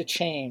has to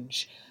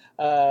change,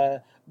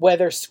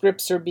 whether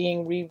scripts are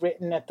being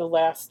rewritten at the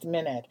last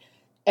minute.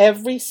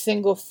 Every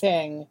single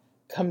thing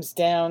comes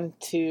down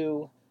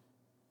to,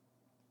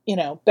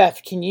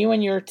 Beth, can you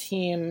and your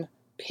team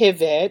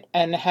pivot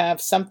and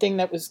have something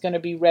that was going to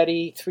be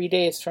ready 3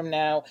 days from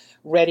now,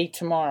 ready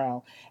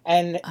tomorrow?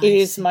 And it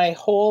is my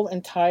whole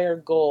entire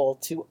goal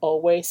to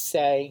always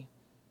say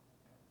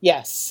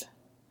yes,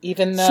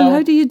 even though... So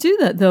how do you do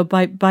that, though?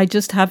 By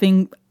just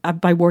having,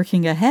 by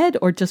working ahead,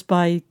 or just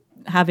by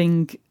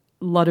having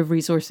a lot of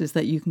resources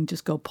that you can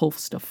just go pull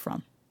stuff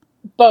from?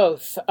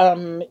 Both.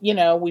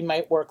 We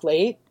might work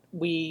late.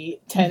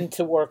 We tend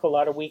to work a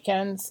lot of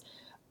weekends.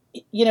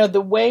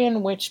 The way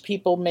in which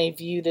people may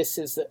view this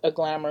as a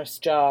glamorous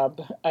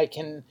job, I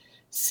can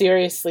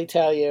seriously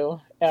tell you,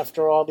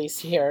 after all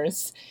these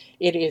years,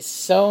 it is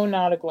so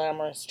not a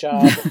glamorous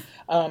job.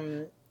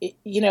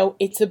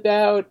 It's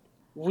about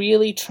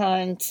really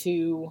trying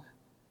to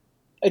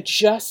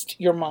adjust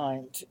your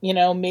mind.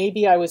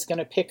 Maybe I was going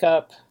to pick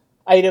up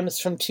items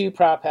from 2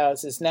 prop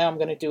houses. Now I'm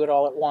going to do it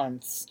all at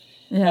once.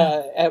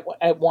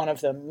 At one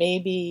of them.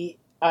 Maybe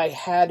I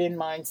had in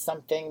mind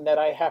something that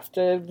I have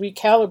to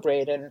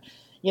recalibrate. And,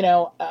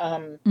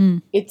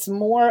 it's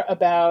more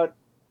about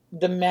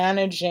the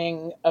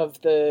managing of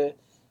the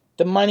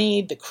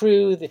money, the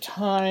crew, the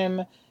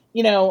time.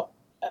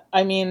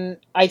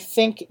 I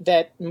think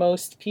that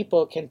most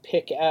people can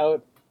pick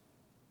out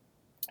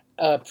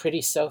a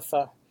pretty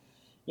sofa.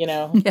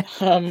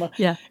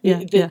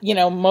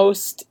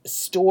 Most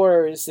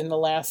stores in the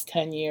last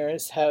 10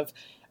 years have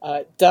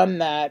done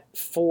that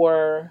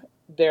for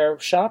their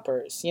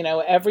shoppers.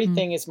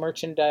 Everything is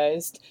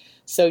merchandised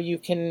So you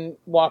can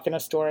walk in a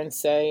store and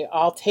say,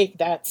 I'll take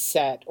that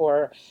set,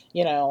 or,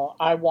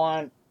 I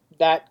want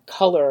that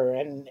color,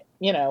 and,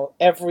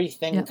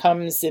 everything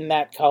comes in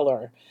that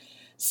color.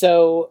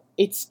 So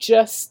it's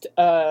just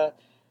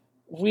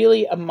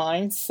really a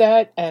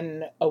mindset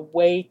and a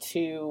way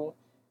to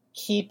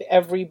keep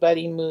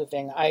everybody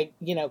moving. I,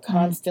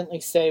 constantly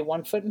say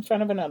one foot in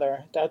front of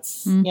another.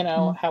 That's,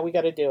 how we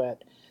got to do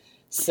it.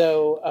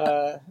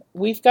 So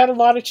we've got a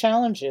lot of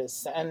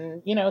challenges,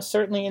 and,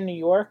 certainly in New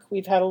York,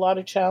 we've had a lot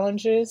of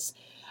challenges.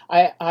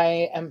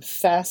 I am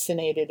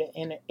fascinated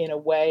in a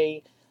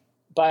way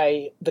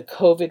by the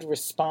COVID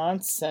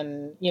response,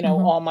 and,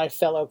 all my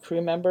fellow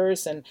crew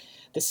members and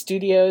the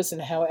studios,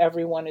 and how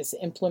everyone is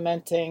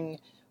implementing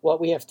what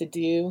we have to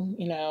do,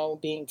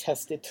 being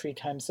tested 3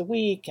 times a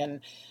week,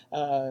 and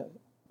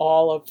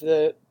all of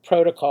the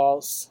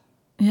protocols.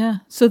 Yeah.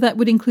 So that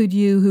would include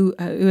you, who,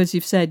 as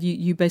you've said,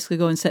 you basically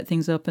go and set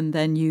things up, and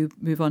then you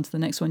move on to the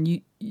next one.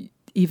 You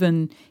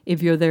even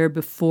if you're there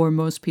before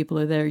most people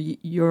are there,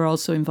 you're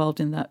also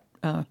involved in that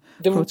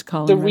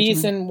protocol. The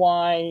reason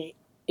why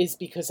is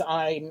because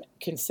I'm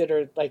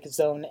considered like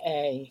Zone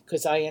A,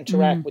 because I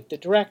interact with the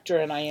director,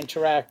 and I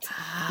interact,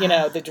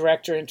 the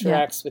director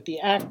interacts with the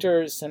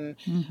actors, and,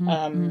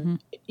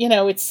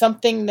 it's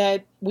something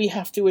that we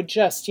have to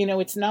adjust.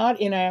 It's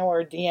not in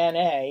our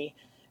DNA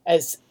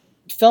as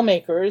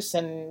filmmakers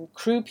and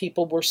crew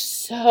people. We're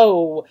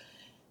so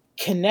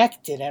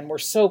connected, and we're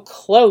so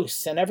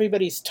close, and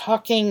everybody's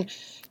talking,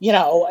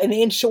 an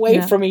inch away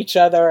from each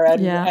other,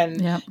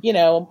 and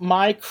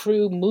my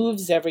crew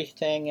moves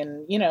everything,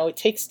 and it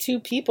takes 2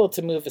 people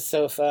to move a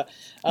sofa.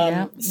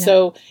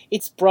 So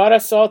it's brought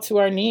us all to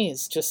our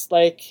knees, just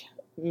like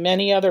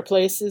many other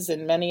places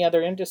and many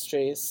other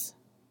industries.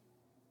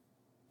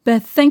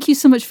 Beth, thank you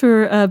so much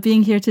for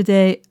being here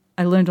today.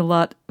 I learned a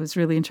lot. It was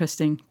really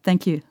interesting.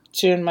 Thank you.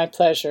 June, my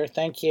pleasure.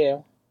 Thank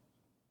you.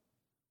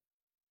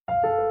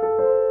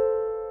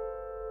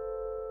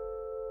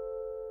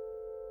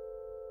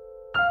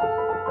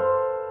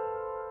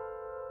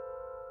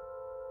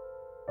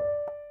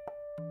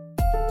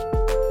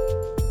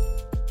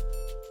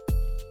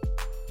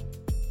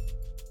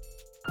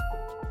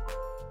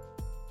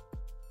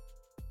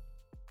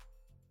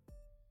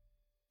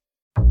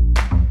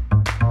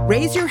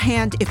 Raise your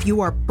hand if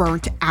you are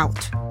burnt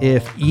out.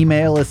 If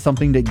email is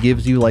something that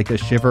gives you like a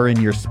shiver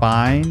in your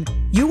spine.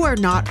 You are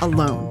not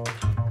alone.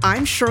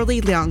 I'm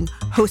Shirley Leung,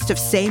 host of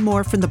Say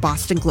More from the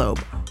Boston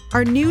Globe.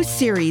 Our new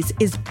series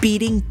is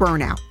Beating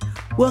Burnout.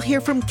 We'll hear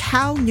from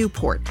Cal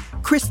Newport,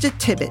 Krista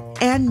Tippett,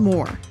 and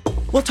more.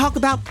 We'll talk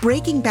about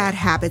breaking bad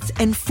habits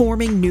and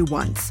forming new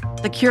ones.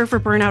 The cure for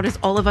burnout is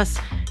all of us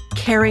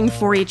caring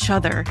for each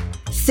other.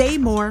 Say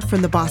More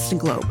from the Boston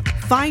Globe.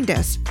 Find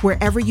us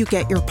wherever you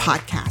get your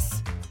podcasts.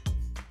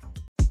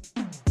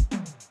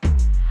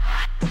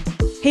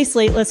 Hey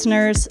Slate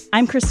listeners,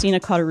 I'm Christina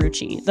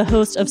Cauterucci, the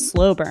host of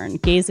Slow Burn,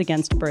 Gays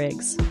Against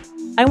Briggs.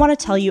 I want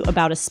to tell you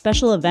about a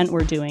special event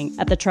we're doing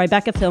at the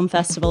Tribeca Film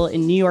Festival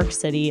in New York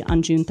City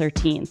on June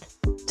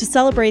 13th. To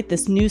celebrate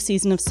this new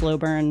season of Slow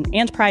Burn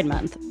and Pride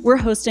Month, we're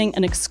hosting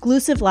an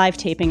exclusive live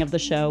taping of the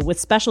show with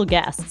special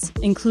guests,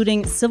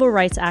 including civil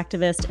rights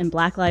activist and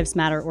Black Lives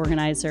Matter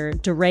organizer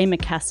DeRay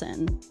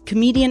McKesson,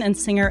 comedian and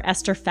singer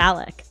Esther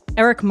Fallick,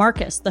 Eric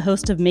Marcus, the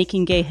host of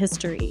Making Gay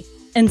History,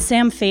 and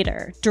Sam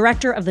Feder,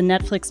 director of the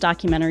Netflix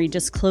documentary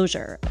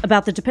Disclosure,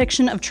 about the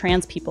depiction of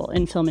trans people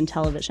in film and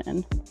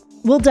television.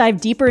 We'll dive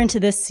deeper into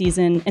this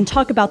season and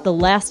talk about the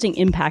lasting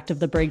impact of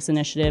the Briggs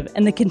Initiative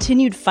and the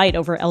continued fight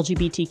over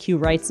LGBTQ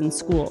rights in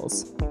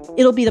schools.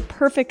 It'll be the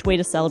perfect way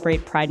to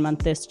celebrate Pride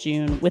Month this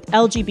June with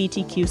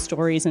LGBTQ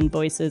stories and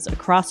voices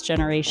across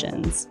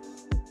generations.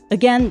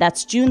 Again,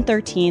 that's June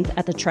 13th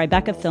at the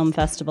Tribeca Film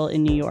Festival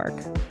in New York.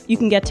 You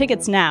can get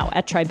tickets now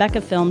at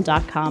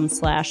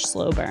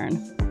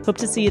tribecafilm.com/slowburn. Hope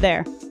to see you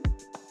there.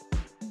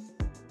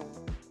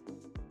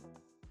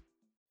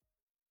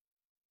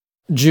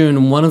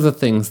 June, one of the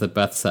things that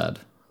Beth said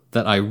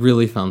that I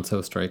really found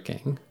so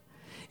striking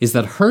is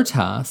that her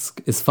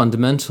task is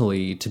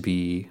fundamentally to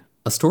be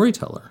a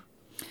storyteller.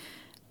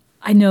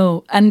 I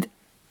know, and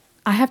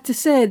I have to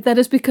say that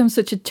has become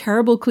such a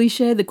terrible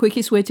cliche. The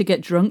quickest way to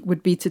get drunk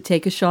would be to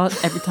take a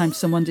shot every time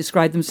someone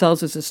described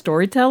themselves as a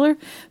storyteller.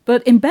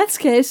 But in Beth's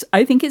case,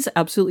 I think it's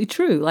absolutely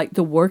true. Like,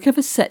 the work of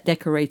a set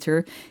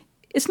decorator,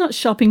 it's not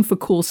shopping for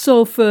cool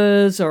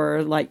sofas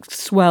or like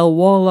swell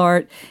wall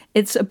art.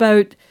 It's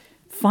about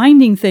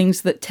finding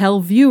things that tell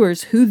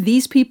viewers who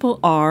these people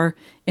are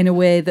in a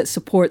way that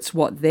supports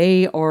what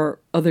they or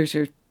others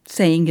are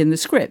saying in the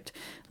script.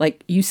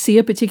 Like, you see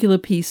a particular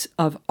piece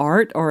of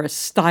art or a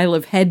style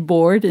of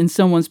headboard in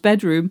someone's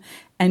bedroom,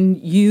 and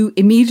you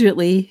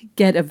immediately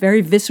get a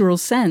very visceral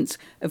sense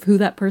of who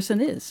that person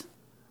is.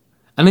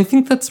 And I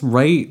think that's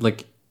right,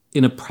 like,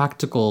 in a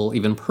practical,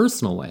 even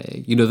personal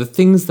way. You know, the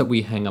things that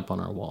we hang up on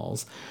our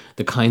walls,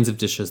 the kinds of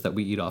dishes that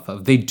we eat off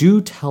of, they do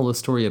tell a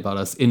story about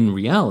us in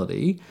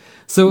reality.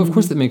 So, of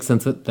course, it makes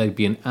sense that they'd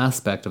be an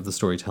aspect of the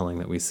storytelling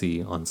that we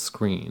see on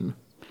screen.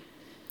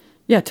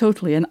 Yeah,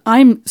 totally. And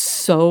I'm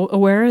so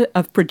aware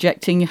of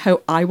projecting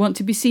how I want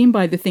to be seen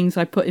by the things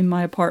I put in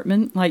my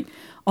apartment. Like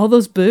all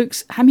those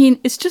books. I mean,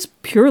 it's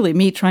just purely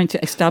me trying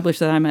to establish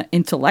that I'm an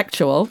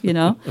intellectual, you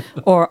know,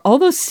 or all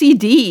those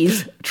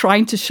CDs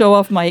trying to show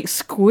off my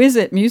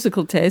exquisite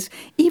musical taste,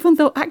 even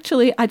though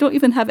actually I don't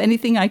even have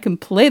anything I can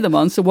play them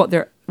on. So what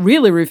they're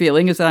really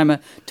revealing is that I'm a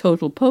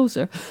total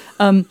poser.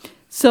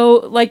 So,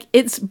 like,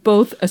 it's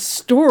both a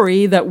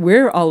story that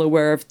we're all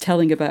aware of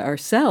telling about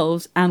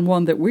ourselves and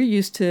one that we're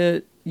used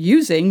to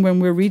using when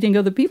we're reading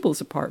other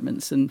people's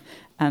apartments.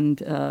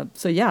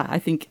 So, yeah, I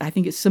think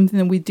it's something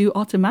that we do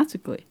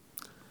automatically.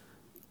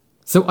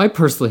 So I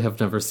personally have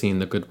never seen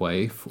The Good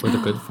Wife or The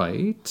Good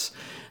Fight.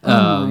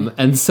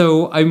 And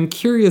so I'm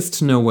curious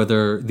to know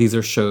whether these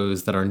are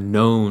shows that are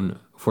known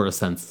for a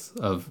sense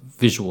of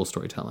visual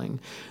storytelling,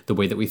 the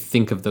way that we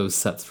think of those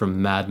sets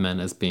from Mad Men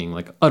as being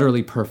like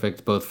utterly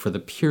perfect, both for the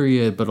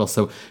period, but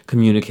also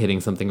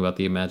communicating something about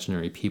the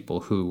imaginary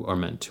people who are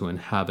meant to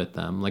inhabit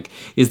them. Like,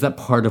 is that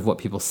part of what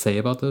people say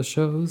about those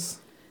shows?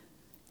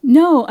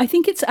 No, I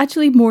think it's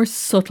actually more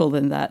subtle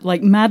than that.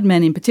 Like Mad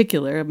Men in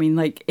particular, I mean,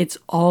 like it's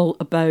all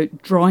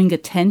about drawing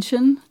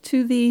attention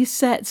to the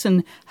sets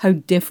and how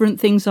different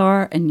things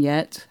are, and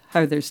yet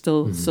how they're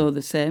still so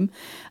the same.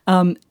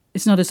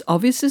 It's not as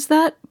obvious as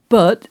that,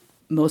 but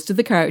most of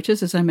the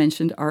characters, as I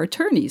mentioned, are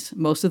attorneys.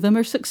 Most of them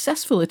are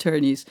successful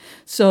attorneys.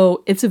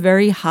 So it's a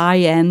very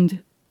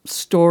high-end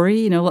story,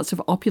 you know, lots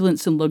of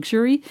opulence and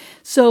luxury.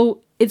 So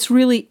it's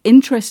really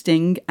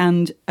interesting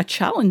and a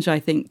challenge,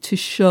 I think, to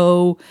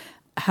show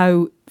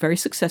how very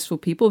successful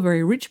people,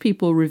 very rich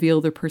people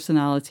reveal their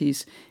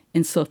personalities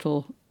in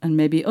subtle and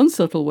maybe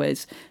unsubtle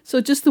ways.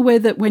 So just the way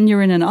that when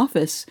you're in an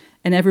office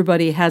and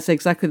everybody has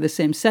exactly the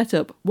same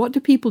setup, what do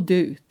people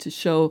do to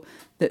show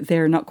that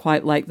they're not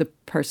quite like the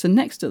person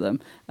next to them?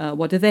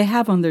 What do they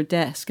have on their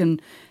desk?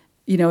 And,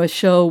 you know, a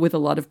show with a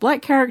lot of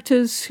Black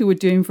characters who are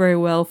doing very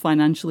well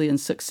financially and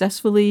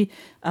successfully.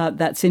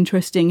 That's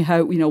interesting.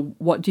 How, you know,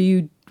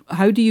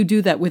 how do you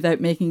do that without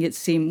making it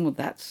seem, well,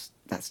 that's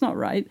not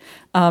right.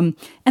 And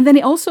then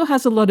it also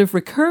has a lot of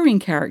recurring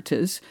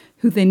characters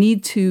who they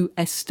need to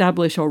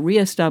establish or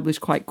reestablish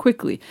quite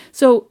quickly.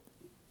 So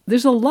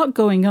there's a lot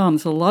going on.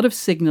 There's a lot of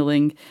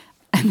signaling.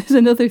 And there's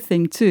another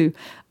thing too.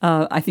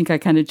 I think I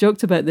kind of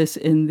joked about this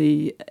in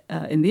the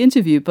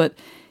interview, but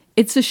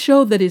it's a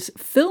show that is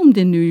filmed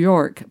in New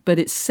York, but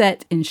it's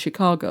set in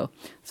Chicago.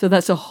 So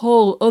that's a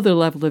whole other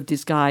level of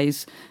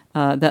disguise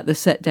that the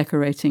set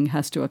decorating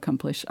has to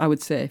accomplish, I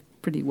would say,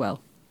 pretty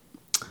well.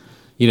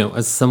 You know,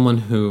 as someone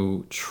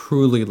who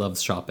truly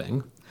loves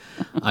shopping,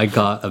 I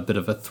got a bit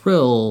of a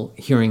thrill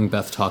hearing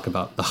Beth talk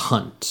about The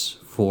Hunt.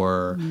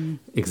 For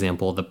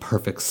example, the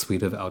perfect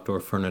suite of outdoor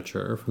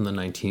furniture from the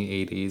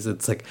 1980s.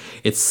 It's like,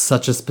 it's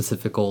such a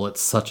specific goal, it's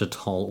such a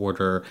tall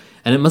order,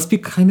 and it must be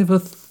kind of a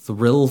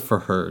thrill for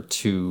her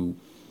to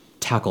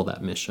tackle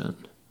that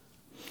mission.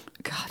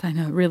 God, I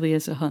know, it really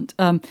is a hunt.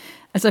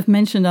 As I've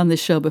mentioned on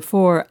this show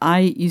before, I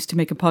used to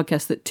make a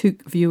podcast that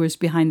took viewers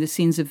behind the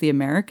scenes of The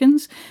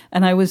Americans,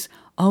 and I was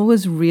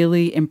always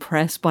really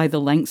impressed by the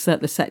lengths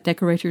that the set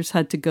decorators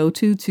had to go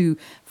to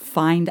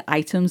find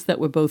items that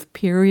were both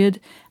period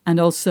and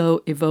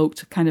also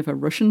evoked kind of a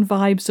Russian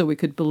vibe, so we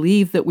could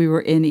believe that we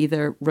were in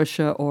either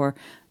Russia or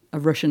a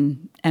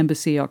Russian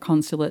embassy or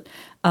consulate.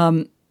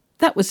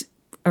 That was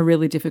a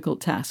really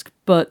difficult task,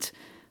 but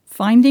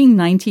finding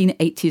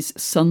 1980s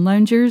sun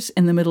loungers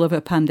in the middle of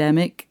a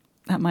pandemic,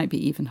 that might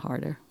be even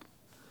harder.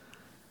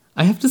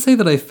 I have to say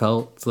that I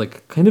felt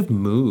like kind of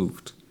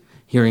moved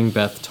hearing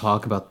Beth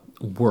talk about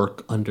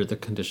work under the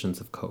conditions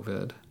of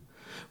COVID,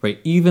 right?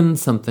 Even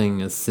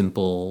something as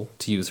simple,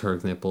 to use her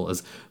example,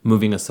 as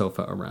moving a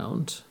sofa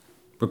around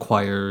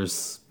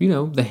requires, you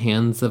know, the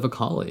hands of a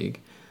colleague.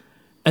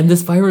 And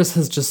this virus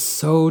has just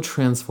so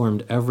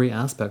transformed every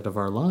aspect of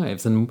our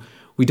lives, and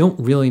we don't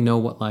really know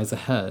what lies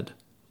ahead.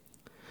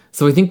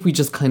 So I think we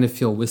just kind of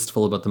feel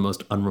wistful about the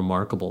most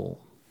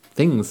unremarkable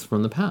things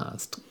from the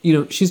past. You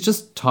know, she's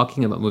just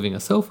talking about moving a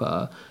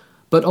sofa,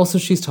 but also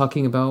she's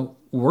talking about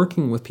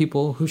working with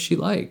people who she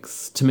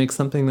likes to make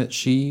something that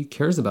she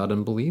cares about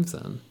and believes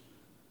in.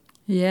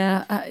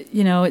 Yeah,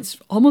 you know, it's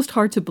almost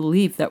hard to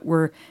believe that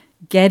we're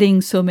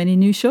getting so many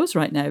new shows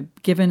right now,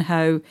 given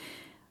how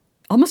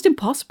almost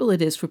impossible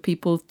it is for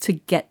people to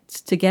get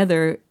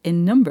together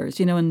in numbers,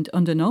 you know, and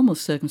under normal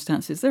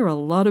circumstances, there are a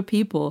lot of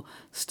people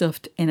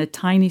stuffed in a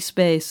tiny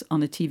space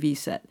on a TV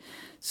set.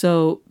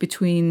 So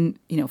between,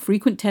 you know,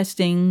 frequent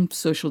testing,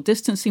 social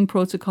distancing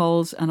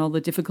protocols, and all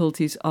the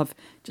difficulties of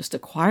just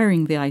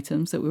acquiring the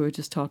items that we were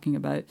just talking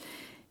about,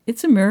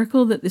 it's a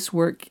miracle that this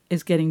work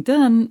is getting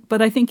done.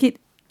 But I think it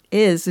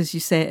is, as you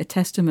say, a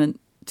testament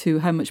to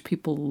how much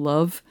people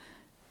love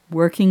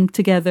working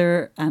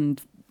together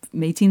and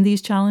meeting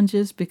these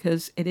challenges,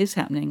 because it is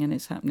happening, and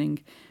it's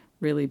happening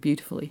really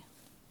beautifully.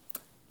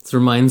 This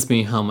reminds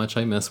me how much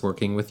I miss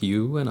working with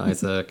you and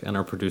Isaac and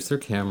our producer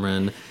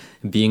Cameron,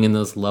 being in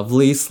those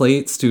lovely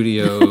Slate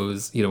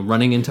studios, you know,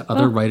 running into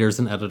other writers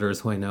and editors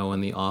who I know in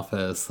the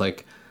office.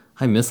 Like,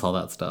 I miss all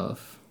that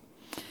stuff.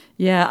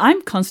 Yeah,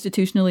 I'm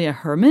constitutionally a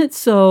hermit,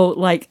 so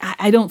like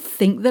I don't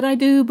think that I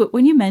do, but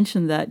when you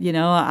mention that,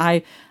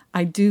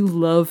 I do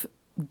love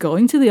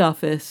going to the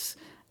office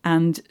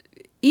and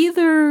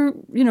either,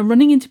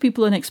 running into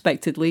people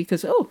unexpectedly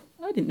because, oh,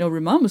 I didn't know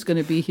Rumaan was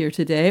going to be here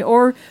today,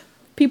 or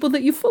people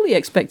that you fully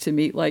expect to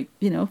meet, like,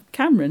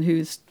 Cameron,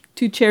 who's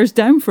 2 chairs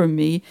down from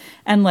me,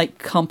 and like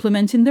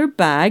complimenting their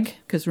bag,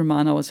 because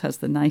Rumaan always has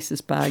the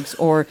nicest bags,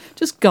 or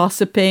just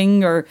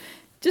gossiping, or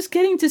just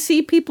getting to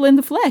see people in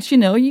the flesh.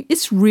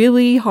 It's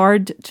really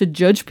hard to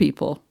judge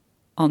people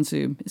on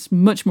Zoom. It's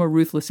much more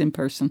ruthless in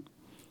person.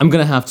 I'm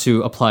going to have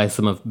to apply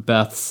some of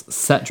Beth's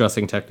set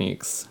dressing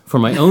techniques for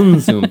my own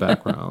Zoom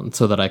background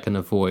so that I can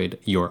avoid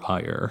your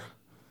ire.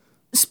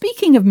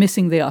 Speaking of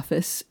missing the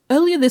office,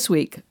 earlier this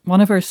week,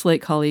 one of our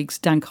Slate colleagues,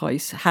 Dan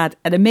Coyce, had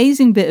an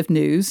amazing bit of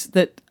news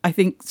that I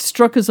think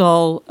struck us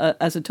all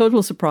as a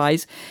total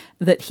surprise,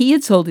 that he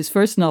had sold his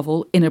first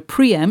novel in a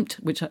preempt,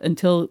 which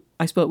until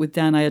I spoke with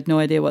Dan, I had no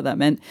idea what that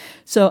meant.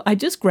 So I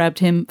just grabbed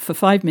him for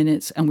 5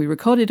 minutes and we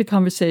recorded a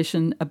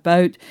conversation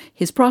about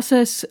his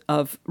process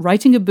of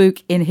writing a book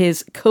in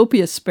his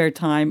copious spare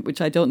time, which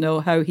I don't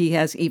know how he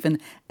has even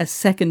a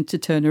second to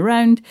turn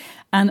around,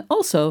 and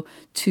also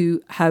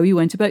to how he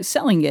went about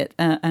selling it.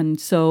 And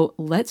so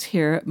let's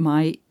hear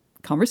my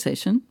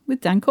conversation with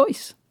Dan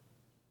Coyce.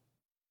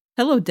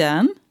 Hello,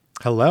 Dan.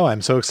 Hello.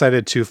 I'm so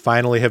excited to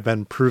finally have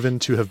been proven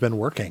to have been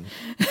working.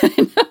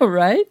 I know,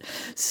 right?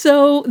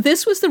 So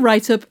this was the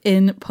write-up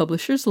in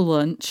Publisher's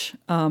Lunch.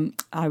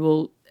 I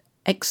will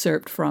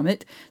excerpt from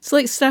it.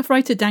 Slate staff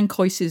writer Dan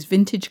Coyce's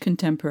Vintage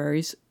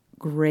Contemporaries.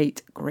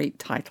 Great, great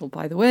title,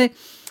 by the way.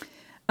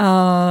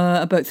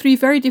 About 3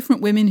 very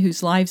different women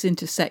whose lives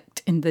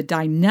intersect in the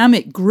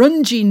dynamic,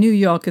 grungy New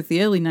York of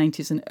the early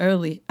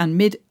 90s and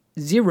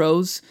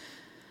mid-zeros,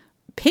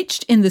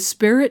 pitched in the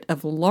spirit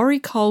of Laurie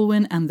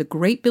Colwin and the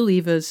Great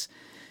Believers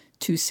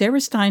to Sarah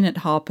Stein at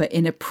Harper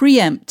in a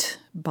preempt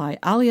by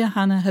Alia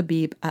Hannah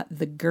Habib at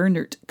the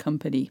Gernert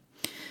Company.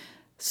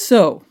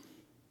 So,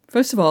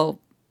 first of all,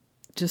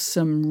 just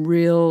some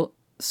real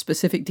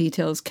specific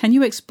details. Can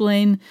you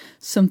explain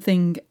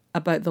something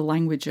about the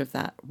language of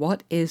that?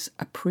 What is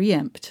a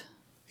preempt?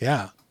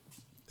 Yeah.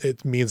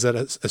 It means that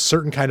a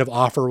certain kind of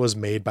offer was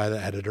made by the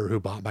editor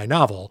who bought my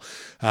novel.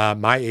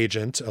 My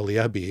agent,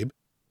 Alia Habib,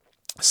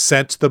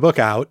 sent the book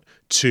out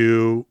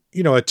to,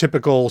 a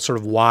typical sort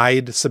of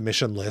wide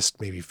submission list,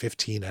 maybe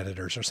 15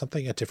 editors or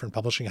something at different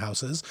publishing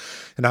houses.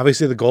 And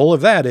obviously the goal of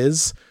that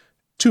is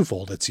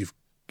twofold.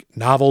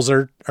 Novels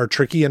are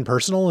tricky and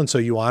personal. And so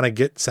you want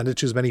to send it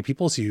to as many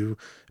people. So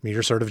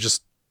you're sort of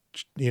just,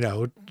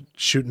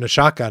 shooting a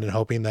shotgun and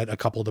hoping that a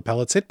couple of the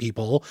pellets hit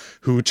people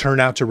who turn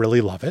out to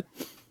really love it.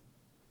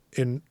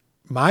 In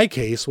my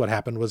case, what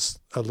happened was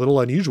a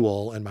little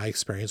unusual in my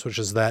experience, which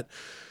is that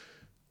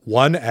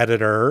one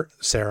editor,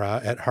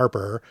 Sarah at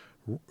Harper,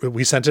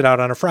 we sent it out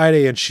on a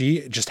Friday and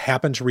she just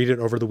happened to read it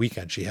over the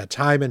weekend. She had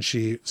time and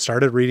she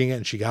started reading it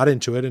and she got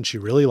into it and she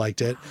really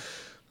liked it.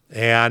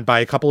 And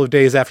by a couple of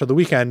days after the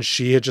weekend,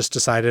 she had just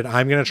decided,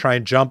 I'm going to try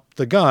and jump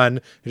the gun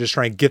and just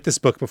try and get this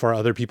book before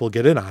other people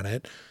get in on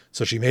it.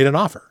 So she made an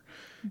offer.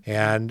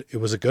 And it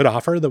was a good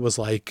offer that was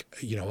like,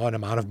 an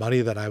amount of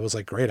money that I was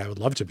like, great, I would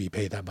love to be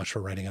paid that much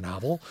for writing a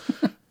novel.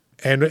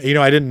 And,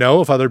 I didn't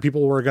know if other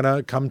people were going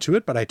to come to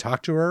it, but I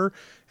talked to her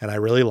and I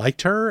really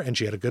liked her and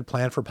she had a good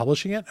plan for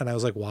publishing it. And I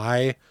was like,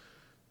 why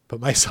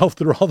put myself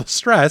through all the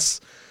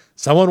stress?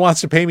 Someone wants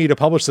to pay me to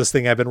publish this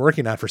thing I've been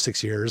working on for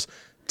 6 years.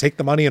 Take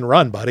the money and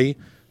run, buddy.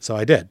 So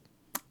I did.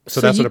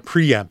 So that's what a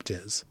preempt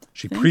is.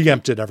 She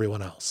preempted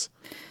everyone else.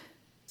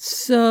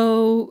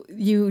 So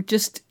you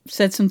just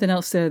said something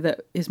else there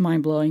that is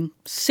mind-blowing.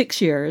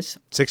 6 years.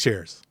 6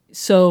 years.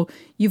 So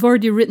you've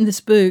already written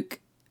this book.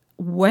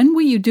 When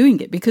were you doing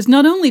it? Because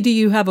not only do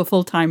you have a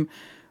full-time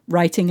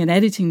writing and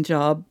editing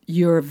job,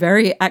 you're a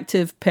very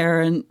active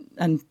parent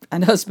and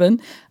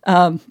husband.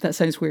 That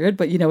sounds weird,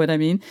 but you know what I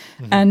mean.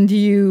 Mm-hmm. And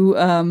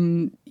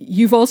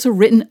you've also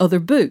written other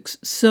books.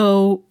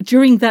 So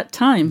during that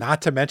time...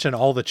 Not to mention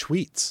all the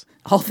tweets.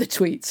 All the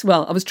tweets.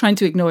 Well, I was trying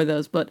to ignore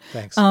those, but...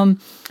 Thanks.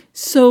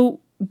 So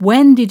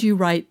when did you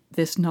write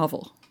this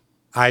novel?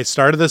 I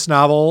started this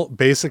novel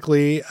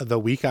basically the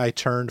week I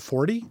turned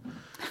 40.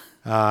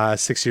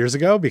 6 years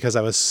ago, because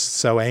I was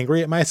so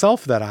angry at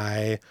myself that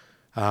I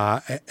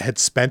had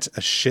spent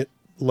a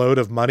shitload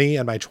of money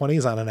in my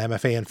 20s on an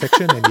MFA in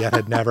fiction and yet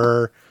had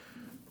never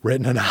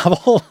written a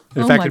novel.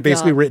 In fact, I'd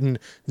basically written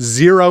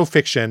 0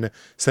 fiction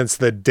since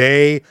the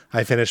day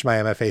I finished my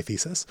MFA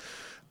thesis.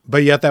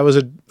 But yet that was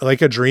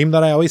a dream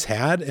that I always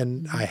had.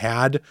 And I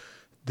had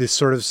this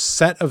sort of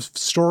set of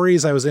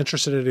stories I was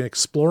interested in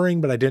exploring,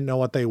 but I didn't know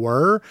what they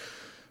were.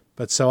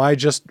 But so I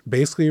just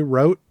basically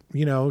wrote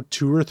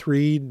 2 or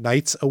 3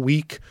 nights a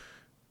week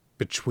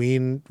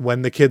between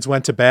when the kids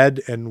went to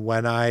bed and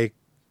when I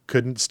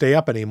couldn't stay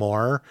up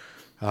anymore.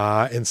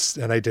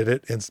 And I did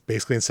it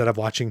basically instead of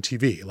watching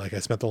TV. Like I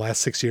spent the last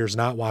 6 years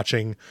not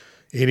watching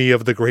any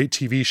of the great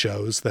TV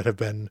shows that have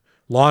been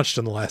launched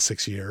in the last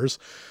 6 years,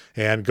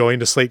 and going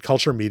to Slate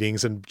Culture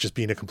meetings and just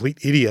being a complete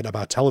idiot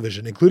about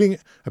television, including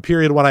a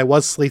period when I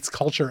was Slate's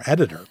culture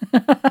editor.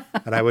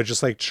 And I would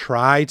just like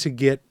try to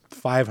get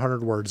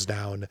 500 words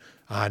down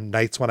on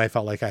nights when I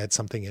felt like I had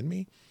something in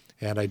me.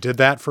 And I did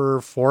that for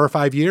 4 or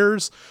 5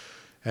 years.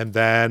 And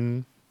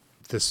then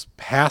this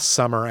past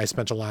summer, I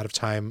spent a lot of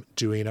time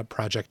doing a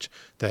project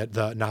that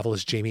the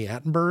novelist Jamie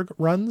Attenberg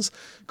runs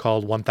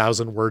called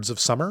 1,000 Words of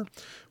Summer,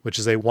 which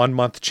is a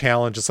 1-month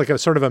challenge. It's like a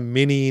sort of a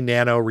mini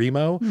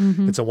NaNoWriMo.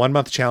 Mm-hmm. It's a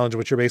 1-month challenge,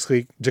 which you're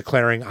basically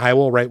declaring, I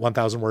will write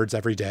 1,000 words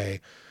every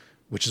day,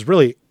 which is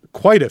really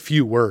quite a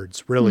few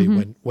words, really,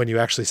 when you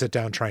actually sit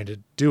down trying to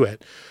do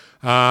it.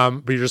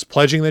 But you're just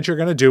pledging that you're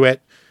going to do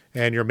it,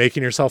 and you're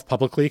making yourself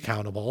publicly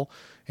accountable.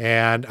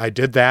 And I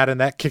did that,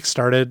 and that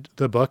kickstarted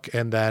the book.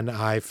 And then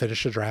I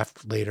finished a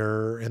draft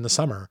later in the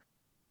summer.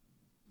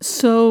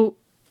 So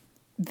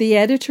the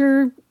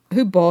editor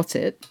who bought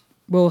it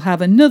will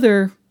have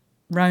another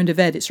round of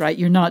edits, right?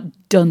 You're not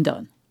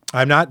done.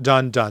 I'm not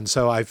done.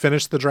 So I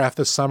finished the draft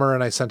this summer,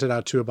 and I sent it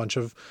out to a bunch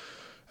of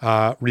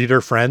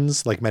reader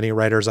friends. Like many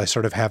writers, I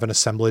sort of have an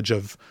assemblage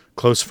of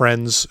close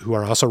friends who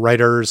are also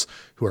writers,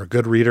 who are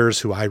good readers,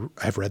 who I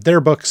have read their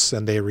books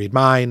and they read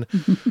mine.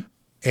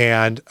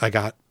 And I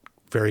got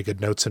very good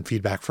notes and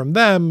feedback from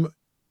them.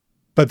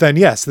 But then,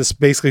 yes, this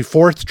basically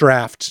 4th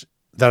draft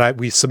that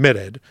we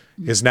submitted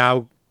is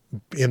now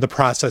in the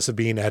process of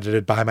being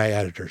edited by my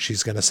editor.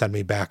 She's going to send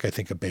me back, I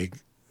think, a big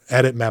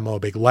edit memo, a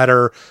big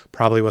letter,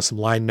 probably with some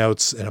line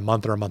notes in a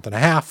month or a month and a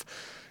half.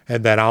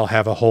 And then I'll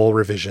have a whole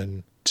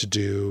revision to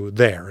do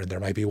there. And there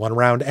might be one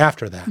round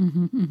after that.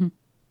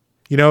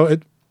 You know,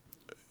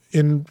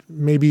 in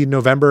maybe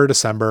November,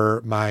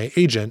 December, my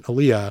agent,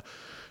 Aaliyah,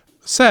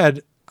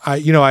 said,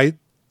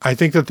 I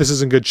think that this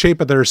is in good shape,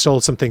 but there are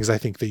still some things I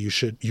think that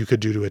you could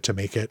do to it to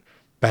make it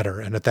better.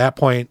 And at that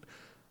point,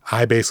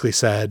 I basically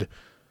said,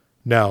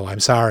 no, I'm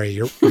sorry.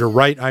 You're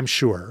right. I'm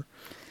sure.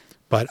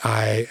 But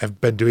I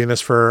have been doing this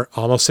for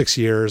almost 6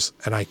 years,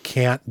 and I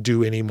can't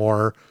do any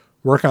more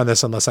work on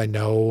this unless I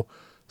know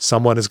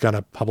someone is going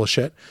to publish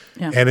it.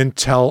 Yeah. And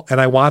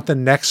I want the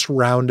next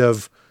round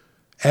of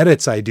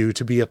edits I do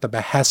to be at the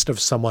behest of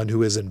someone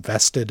who is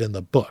invested in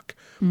the book,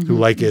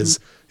 who is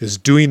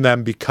doing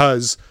them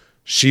because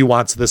she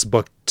wants this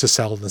book to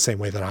sell in the same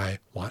way that I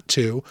want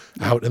to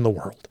out in the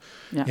world.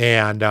 Yeah.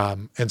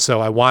 And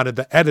so I wanted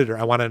an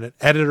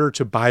editor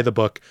to buy the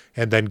book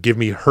and then give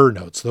me her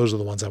notes. Those are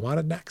the ones I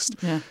wanted next.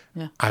 Yeah.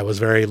 I was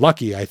very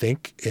lucky, I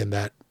think, in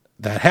that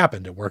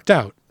happened. It worked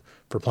out.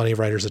 For plenty of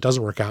writers, it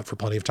doesn't work out. For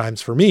plenty of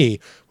times for me,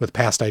 with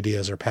past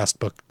ideas or past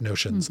book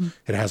notions,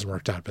 it hasn't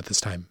worked out. But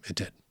this time it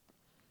did.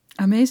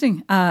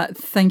 Amazing.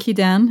 Thank you,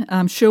 Dan.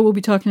 I'm sure we'll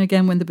be talking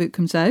again when the book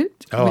comes out.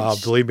 Oh,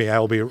 believe me, I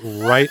will be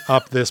right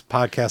up this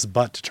podcast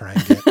butt to try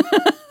and get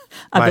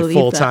my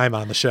full time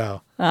on the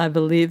show. I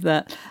believe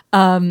that.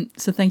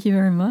 So thank you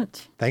very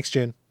much. Thanks,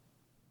 June.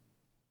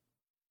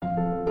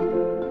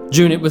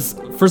 June, it was,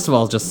 first of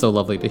all, just so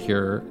lovely to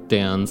hear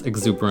Dan's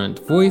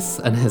exuberant voice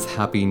and his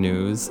happy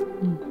news.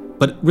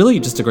 But really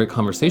just a great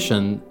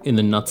conversation in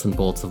the nuts and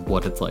bolts of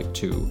what it's like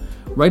to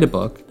write a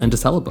book and to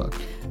sell a book.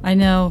 I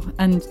know.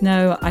 And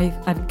now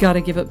I've got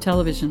to give up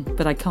television,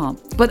 but I can't.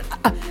 But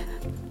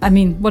I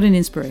mean, what an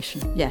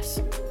inspiration.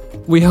 Yes.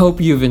 We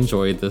hope you've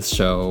enjoyed this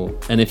show.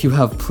 And if you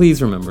have,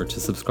 please remember to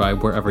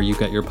subscribe wherever you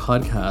get your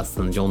podcasts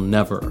and you'll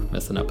never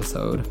miss an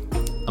episode.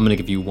 I'm going to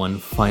give you one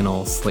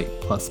final Slate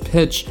Plus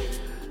pitch.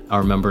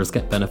 Our members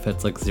get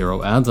benefits like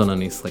 0 ads on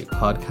any Slate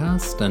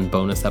podcast and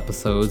bonus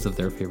episodes of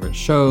their favorite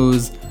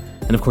shows.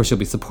 And of course, you'll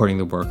be supporting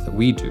the work that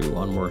we do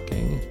on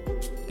Working.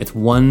 It's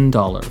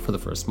 $1 for the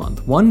first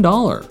month.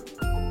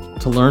 $1.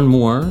 To learn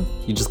more,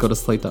 you just go to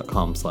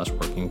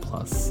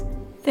slate.com/workingplus.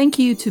 Thank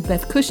you to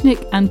Beth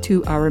Kushnick and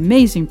to our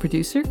amazing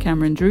producer,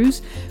 Cameron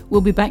Drews.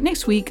 We'll be back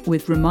next week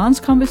with Ramon's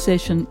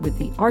conversation with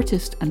the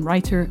artist and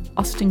writer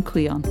Austin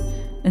Kleon.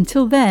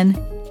 Until then,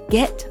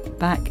 get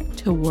back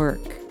to work.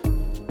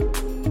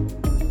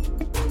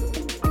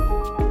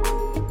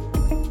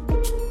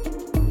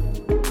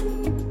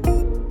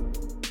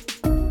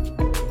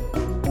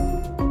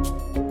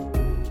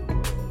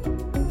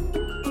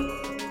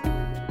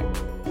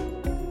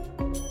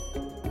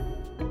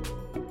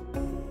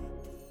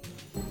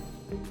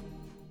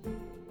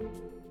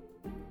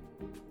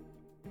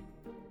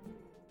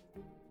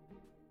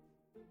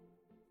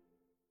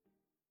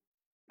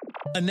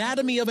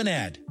 Anatomy of an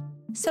ad.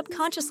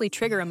 Subconsciously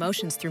trigger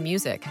emotions through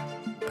music.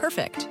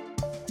 Perfect.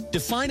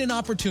 Define an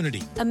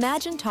opportunity.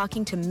 Imagine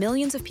talking to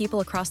millions of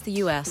people across the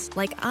U.S.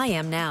 like I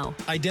am now.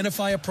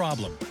 Identify a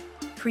problem.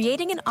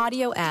 Creating an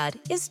audio ad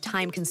is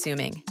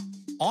time-consuming.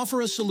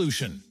 Offer a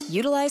solution.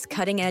 Utilize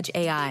cutting-edge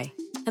AI.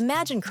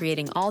 Imagine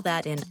creating all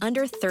that in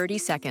under 30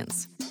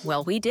 seconds.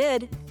 Well, we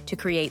did to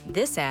create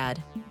this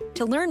ad.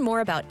 To learn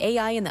more about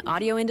AI in the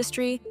audio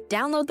industry,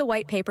 download the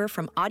white paper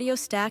from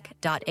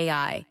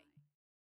audiostack.ai.